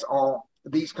League and that's all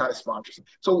these kind of sponsors.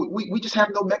 So we just have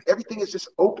everything is just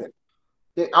open.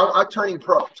 I'm turning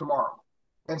pro tomorrow.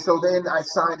 And so then I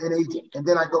sign an agent and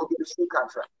then I go get a sneak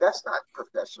contract. That's not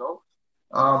professional.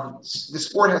 The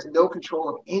sport has no control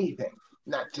of anything,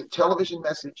 not television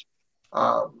message,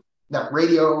 not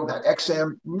radio, not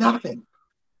XM, nothing.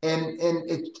 And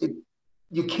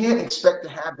you can't expect to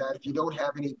have that if you don't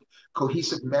have any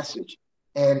cohesive message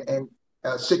and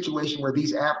a situation where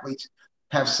these athletes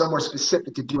have somewhere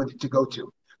specific to do and to go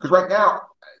to. Because right now,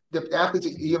 the athletes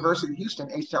at the University of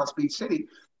Houston, H-Town Speed City,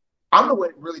 I'm the one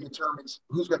that really determines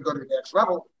who's going to go to the next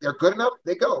level. They're good enough,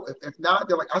 they go. If not,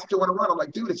 they're like, I still want to run. I'm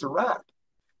like, dude, it's a wrap.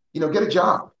 Get a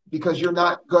job because you're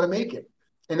not going to make it.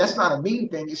 And that's not a mean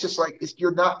thing. It's just like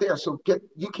you're not there. So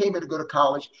you came here to go to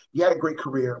college. You had a great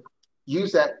career.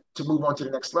 Use that to move on to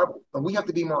the next level. And we have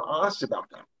to be more honest about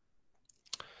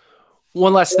that.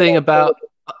 One last thing about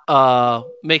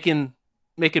making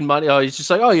money. Oh, it's just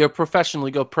like, oh, you're a professional,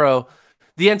 you go pro.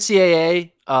 The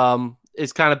NCAA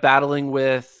is kind of battling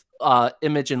with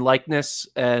image and likeness,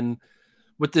 and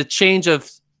with the change of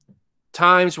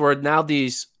times where now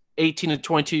these 18 to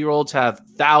 22-year-olds have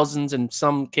thousands, in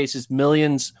some cases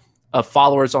millions, of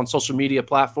followers on social media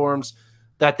platforms,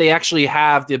 that they actually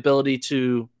have the ability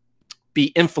to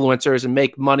be influencers and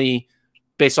make money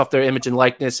based off their image and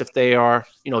likeness. If they are,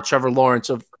 Trevor Lawrence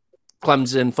of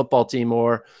Clemson football team,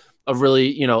 or a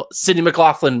really, Sydney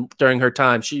McLaughlin during her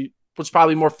time. She was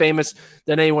probably more famous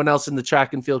than anyone else in the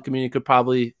track and field community could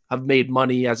probably have made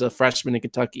money as a freshman in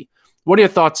Kentucky. What are your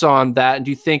thoughts on that? And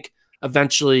do you think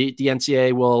eventually the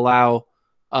NCAA will allow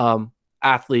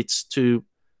athletes to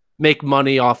make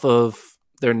money off of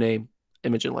their name,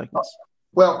 image, and likeness?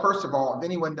 Well, first of all, if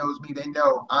anyone knows me, they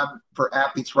know I'm for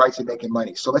athletes' rights and making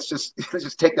money. So let's just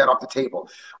take that off the table,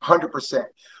 100%.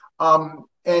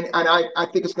 And I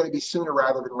think it's going to be sooner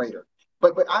rather than later.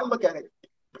 But I look at it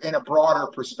in a broader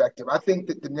perspective. I think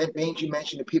that the names you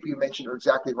mentioned, the people you mentioned, are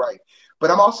exactly right. But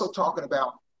I'm also talking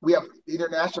about We have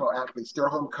international athletes, their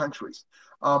home countries.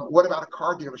 What about a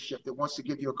car dealership that wants to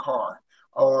give you a car,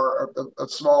 or a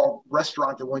small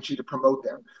restaurant that wants you to promote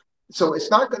them? So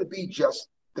it's not going to be just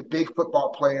the big football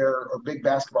player or big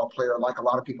basketball player, like a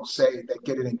lot of people say, that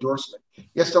get an endorsement.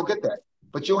 Yes, they'll get that,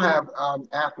 but you'll have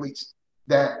athletes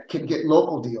that can get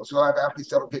local deals. You'll have athletes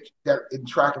that'll get that in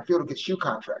track and field will get shoe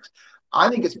contracts. I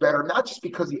think it's better, not just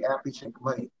because the athletes make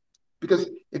money, because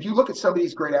if you look at some of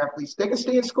these great athletes, they can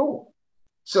stay in school.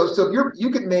 So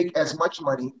you can make as much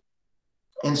money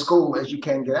in school as you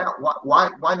can get out.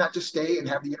 Why not just stay and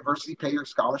have the university pay your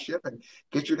scholarship and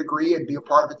get your degree and be a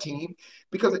part of a team?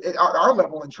 Because at our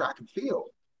level in track and field,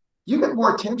 you get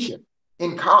more attention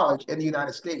in college in the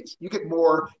United States. You get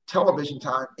more television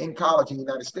time in college in the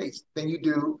United States than you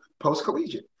do post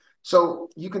collegiate. So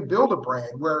you can build a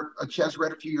brand where a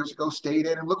Red a few years ago stayed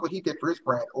in, and look what he did for his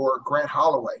brand, or Grant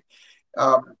Holloway.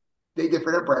 Um, they did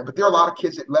for their brand, but there are a lot of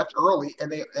kids that left early,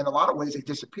 and they, in a lot of ways, they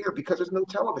disappeared because there's no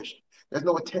television, there's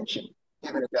no attention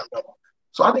given at that level.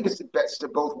 So I think it's the best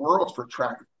of both worlds for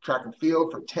track and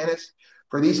field, for tennis,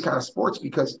 for these kind of sports,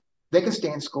 because they can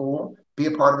stay in school, be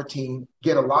a part of a team,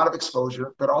 get a lot of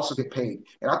exposure, but also get paid.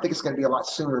 And I think it's going to be a lot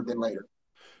sooner than later.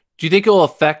 Do you think it will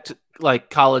affect like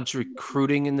college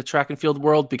recruiting in the track and field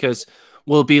world? Because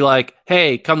we'll be like,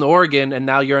 hey, come to Oregon, and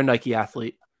now you're a Nike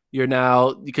athlete. You're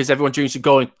now, because everyone dreams of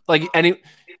going like any,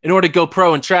 in order to go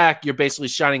pro in track, you're basically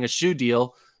signing a shoe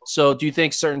deal. So do you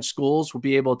think certain schools will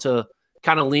be able to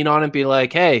kind of lean on and be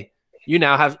like, hey, you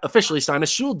now have officially signed a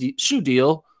shoe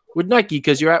deal with Nike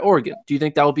because you're at Oregon? Do you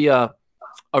think that will be a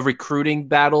recruiting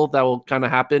battle that will kind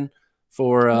of happen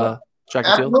for track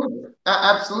and field? Absolutely,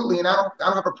 absolutely, and I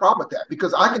don't have a problem with that,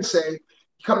 because I can say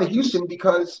come to Houston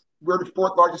because we're the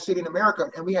fourth largest city in America,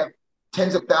 and we have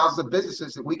tens of thousands of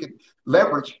businesses that we could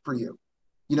leverage for you.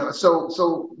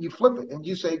 So you flip it and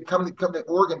you say come to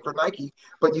Oregon for Nike,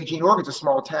 but Eugene, Oregon's a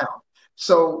small town.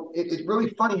 So it's really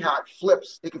funny how it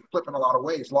flips. It can flip in a lot of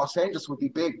ways. Los Angeles would be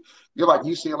big. You're like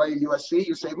UCLA, USC.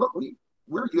 You say, look,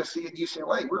 we're USC and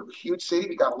UCLA. We're a huge city.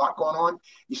 We got a lot going on.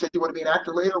 You said you want to be an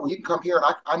actor later. Well, you can come here,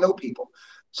 and I know people.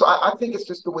 So I think it's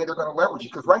just the way they're going to leverage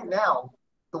it. Because right now,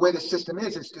 the way the system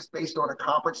is, it's just based on a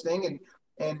conference thing,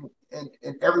 and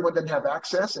everyone doesn't have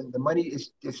access, and the money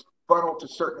is funneled to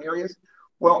certain areas.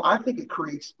 Well, I think it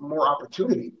creates more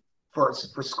opportunity for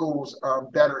schools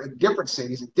that are in different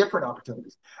cities and different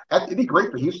opportunities. It'd be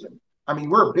great for Houston. I mean,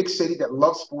 we're a big city that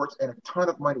loves sports and a ton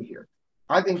of money here.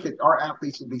 I think that our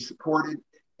athletes would be supported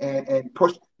and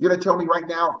pushed. You're going to tell me right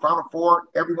now, Final Four,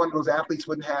 every one of those athletes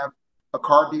wouldn't have a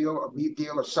car deal, a meat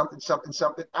deal, or something, something,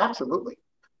 something? Absolutely.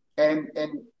 And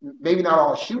maybe not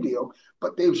all a shoe deal,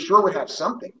 but they sure would have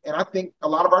something. And I think a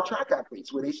lot of our track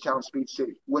athletes with H-Town Speed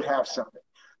City would have something.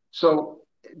 So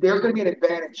there's going to be an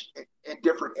advantage in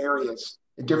different areas,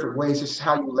 in different ways. This is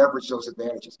how you leverage those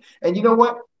advantages. And you know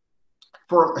what?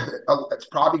 It's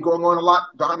probably going on a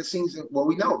lot behind the scenes. Well,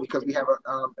 we know because we have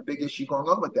a big issue going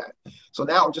on with that. So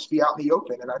now it'll just be out in the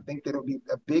open, and I think that it'll be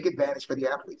a big advantage for the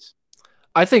athletes.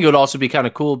 I think it would also be kind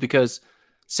of cool because,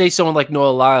 say, someone like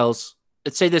Noah Lyles,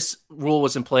 let's say this rule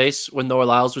was in place when Noah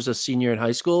Lyles was a senior in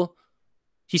high school.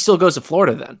 He still goes to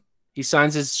Florida then. He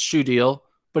signs his shoe deal,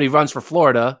 but he runs for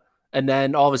Florida. And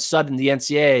then all of a sudden, the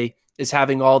NCAA is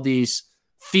having all these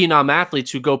phenom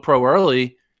athletes who go pro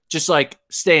early just like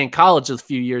stay in college a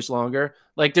few years longer.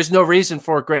 Like, there's no reason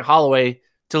for Grant Holloway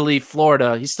to leave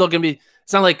Florida. He's still going to be,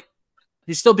 it's not like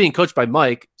he's still being coached by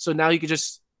Mike. So now you could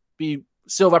just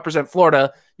still represent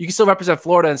Florida. You can still represent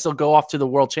Florida and still go off to the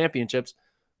world championships.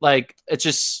 Like, it's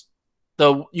just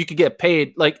you could get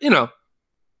paid. Like,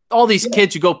 all these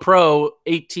kids who go pro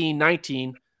 18,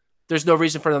 19, there's no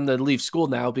reason for them to leave school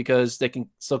now because they can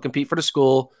still compete for the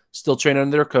school, still train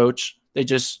under their coach. They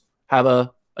just have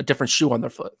a different shoe on their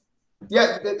foot.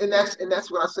 Yeah, and that's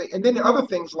what I say. And then the other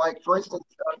things, like for instance,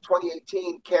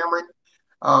 2018, Cameron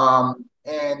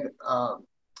and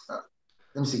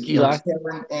let me see, Eli.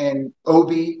 Cameron and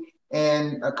Obi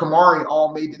and Kamari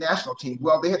all made the national team.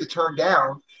 Well, they had to turn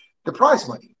down the prize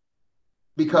money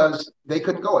because they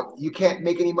couldn't go it. You can't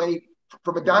make any money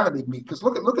from a diamond league meet because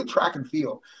look at track and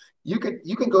field. You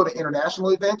can go to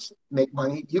international events, make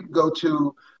money. You can go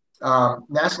to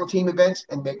national team events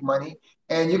and make money,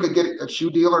 and you could get a shoe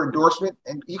deal or endorsement,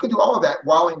 and you can do all of that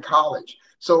while in college.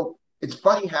 So it's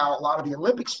funny how a lot of the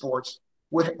Olympic sports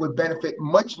would benefit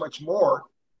much more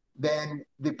than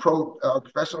the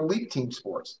professional league team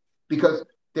sports because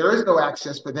there is no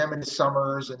access for them in the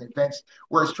summers and events.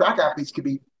 Whereas track athletes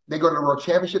they go to the world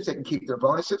championships, they can keep their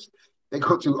bonuses. They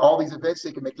go to all these events,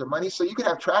 they can make their money. So you can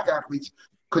have track athletes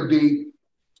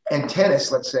and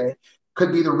tennis, let's say,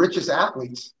 could be the richest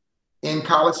athletes in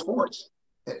college sports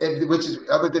which is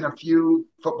other than a few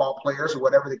football players or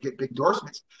whatever that get big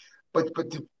endorsements. But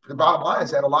the bottom line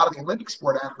is that a lot of the Olympic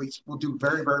sport athletes will do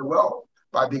very, very well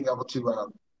by being able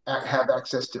to have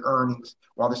access to earnings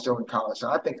while they're still in college.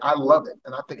 And I think I love it,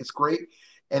 and I think it's great.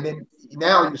 And then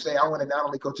now you say I want to not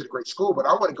only go to the great school, but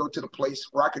I want to go to the place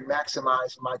where I can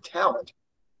maximize my talent,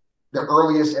 the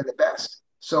earliest and the best.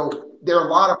 So there are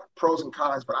a lot of pros and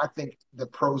cons, but I think the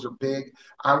pros are big.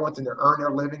 I want them to earn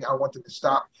their living. I want them to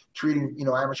stop treating,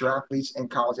 amateur athletes and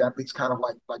college athletes kind of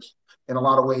like in a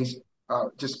lot of ways,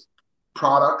 just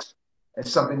products and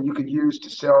something you could use to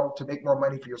sell to make more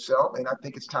money for yourself. And I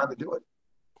think it's time to do it.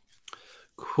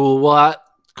 Cool. Well,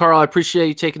 Carl, I appreciate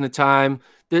you taking the time.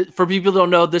 For people who don't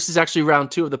know, this is actually round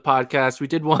 2 of the podcast. We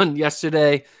did one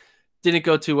yesterday. Didn't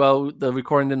go too well. The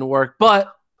recording didn't work.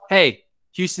 But, hey,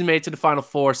 Houston made it to the Final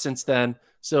Four since then.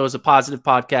 So it was a positive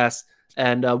podcast.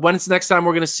 And when it's the next time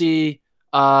we're going to see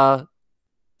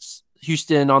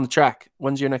Houston on the track?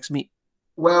 When's your next meet?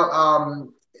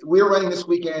 Well, we're running this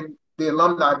weekend, the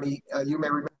alumni meet. You may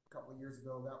remember a couple of years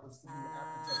ago, that was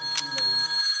after Texas relays.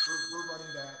 We're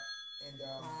running that.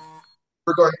 And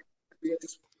we're going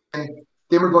to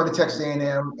then we're going to Texas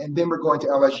A&M, and then we're going to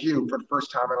LSU for the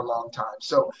first time in a long time.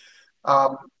 So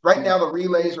right now the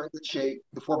relays are in good shape.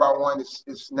 The 4x1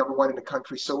 is number 1 in the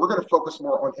country. So we're going to focus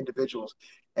more on individuals.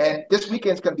 And this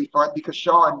weekend's going to be fun because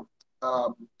Sean,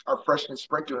 our freshman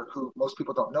sprinter, who most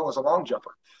people don't know, is a long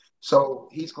jumper. So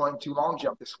he's going to long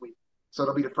jump this week. So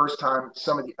it'll be the first time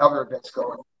some of the other events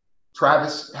going.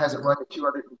 Travis hasn't run the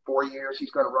 200 in 4 years.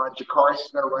 He's going to run. Jakaris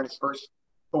is going to run his first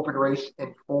open race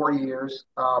in 4 years.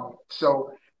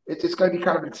 So it's going to be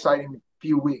kind of an exciting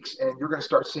few weeks, and you're going to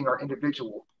start seeing our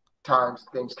individual times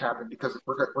things happen because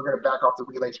we're going to back off the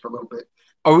relays for a little bit.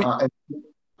 And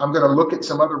I'm going to look at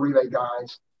some other relay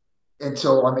guys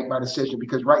until I make my decision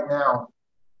because right now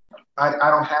I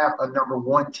don't have a number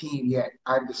 1 team yet.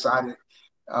 I've decided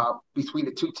between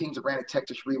the 2 teams that ran at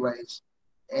Texas Relays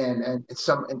and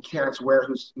Terrence Ware,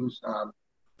 who's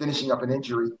finishing up an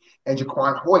injury, and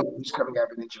Jaquan Hoyt, who's coming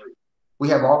out of an injury. We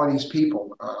have all of these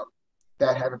people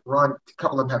that haven't run. A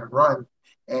couple of them haven't run.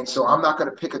 And so I'm not going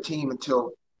to pick a team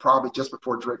until probably just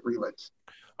before Drake Relays.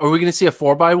 Are we going to see a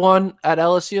 4x1 at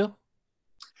LSU?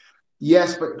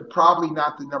 Yes, but probably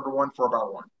not the number 1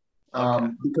 4x1.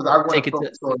 Okay. Because I want to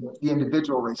focus on the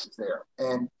individual races there.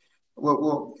 And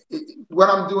what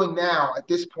I'm doing now at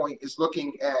this point is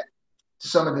looking at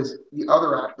some of the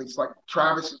other athletes, like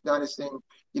Travis has done his thing.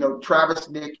 Travis,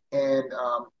 Nick, and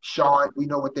Sean, we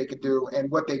know what they could do and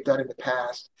what they've done in the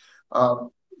past.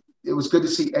 It was good to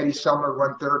see Eddie Sumner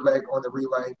run 3rd leg on the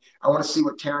relay. I want to see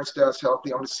what Terrence does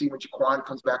healthy. I want to see when Jaquan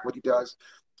comes back, what he does.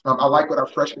 I like what our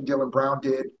freshman Dylan Brown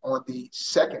did on the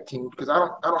 2nd team because I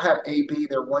don't have AB.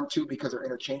 They're 1-2 because they're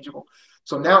interchangeable.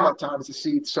 So now my time is to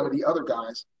see some of the other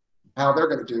guys, how they're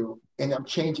going to do. And I'm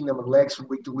changing them in legs from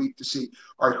week to week to see,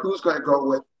 all right, who's going to go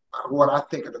with what I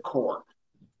think of the core.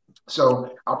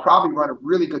 So I'll probably run a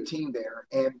really good team there.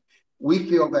 And we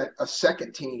feel that a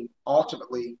 2nd team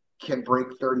ultimately can break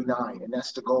 39, and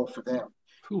that's the goal for them.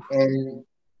 Whew. And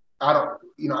I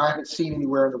haven't seen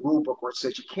anywhere in the rule book where it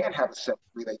says you can't have a 2nd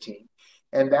relay team.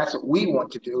 And that's what we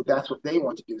want to do. That's what they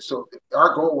want to do. So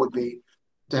our goal would be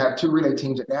to have 2 relay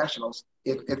teams at nationals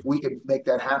if we can make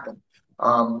that happen.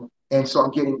 And so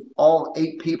I'm getting all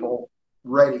 8 people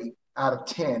ready out of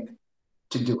 10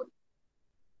 to do it.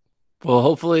 Well,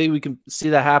 hopefully we can see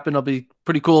that happen. It'll be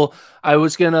pretty cool.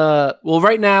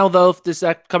 Right now, though, this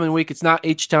upcoming week, it's not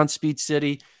H-Town Speed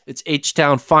City. It's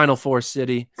H-Town Final Four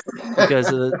City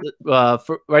because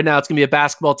right now it's going to be a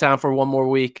basketball town for 1 more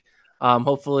week.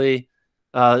 Hopefully,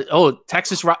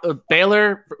 Texas,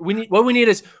 Baylor. We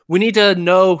need to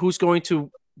know who's going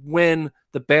to win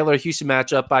the Baylor-Houston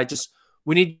matchup.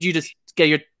 We need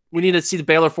to see the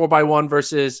Baylor 4x1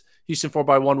 versus Houston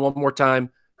 4x1 one more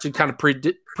time to kind of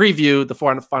preview the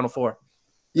Final Four.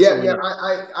 I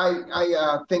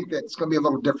think that it's going to be a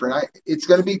little different. It's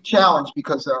going to be challenged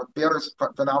because Baylor's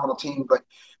a phenomenal team, but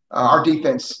our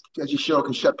defense, as you show,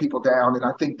 can shut people down. And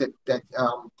I think that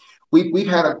we've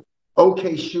had an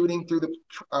okay shooting through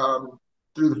all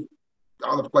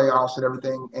the playoffs and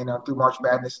everything, and through March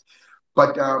Madness.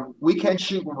 But we can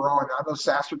shoot when we're on. I know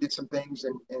Sasser did some things,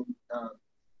 and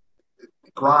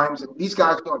Grimes and these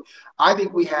guys going. I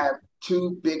think we have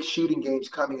 2 big shooting games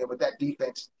coming in with that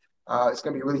defense. It's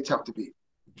going to be really tough to beat.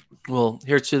 Well,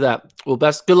 here's to that. Well,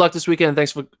 good luck this weekend.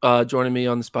 Thanks for joining me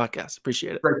on this podcast.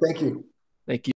 Appreciate it. Great. Thank you. Thank you.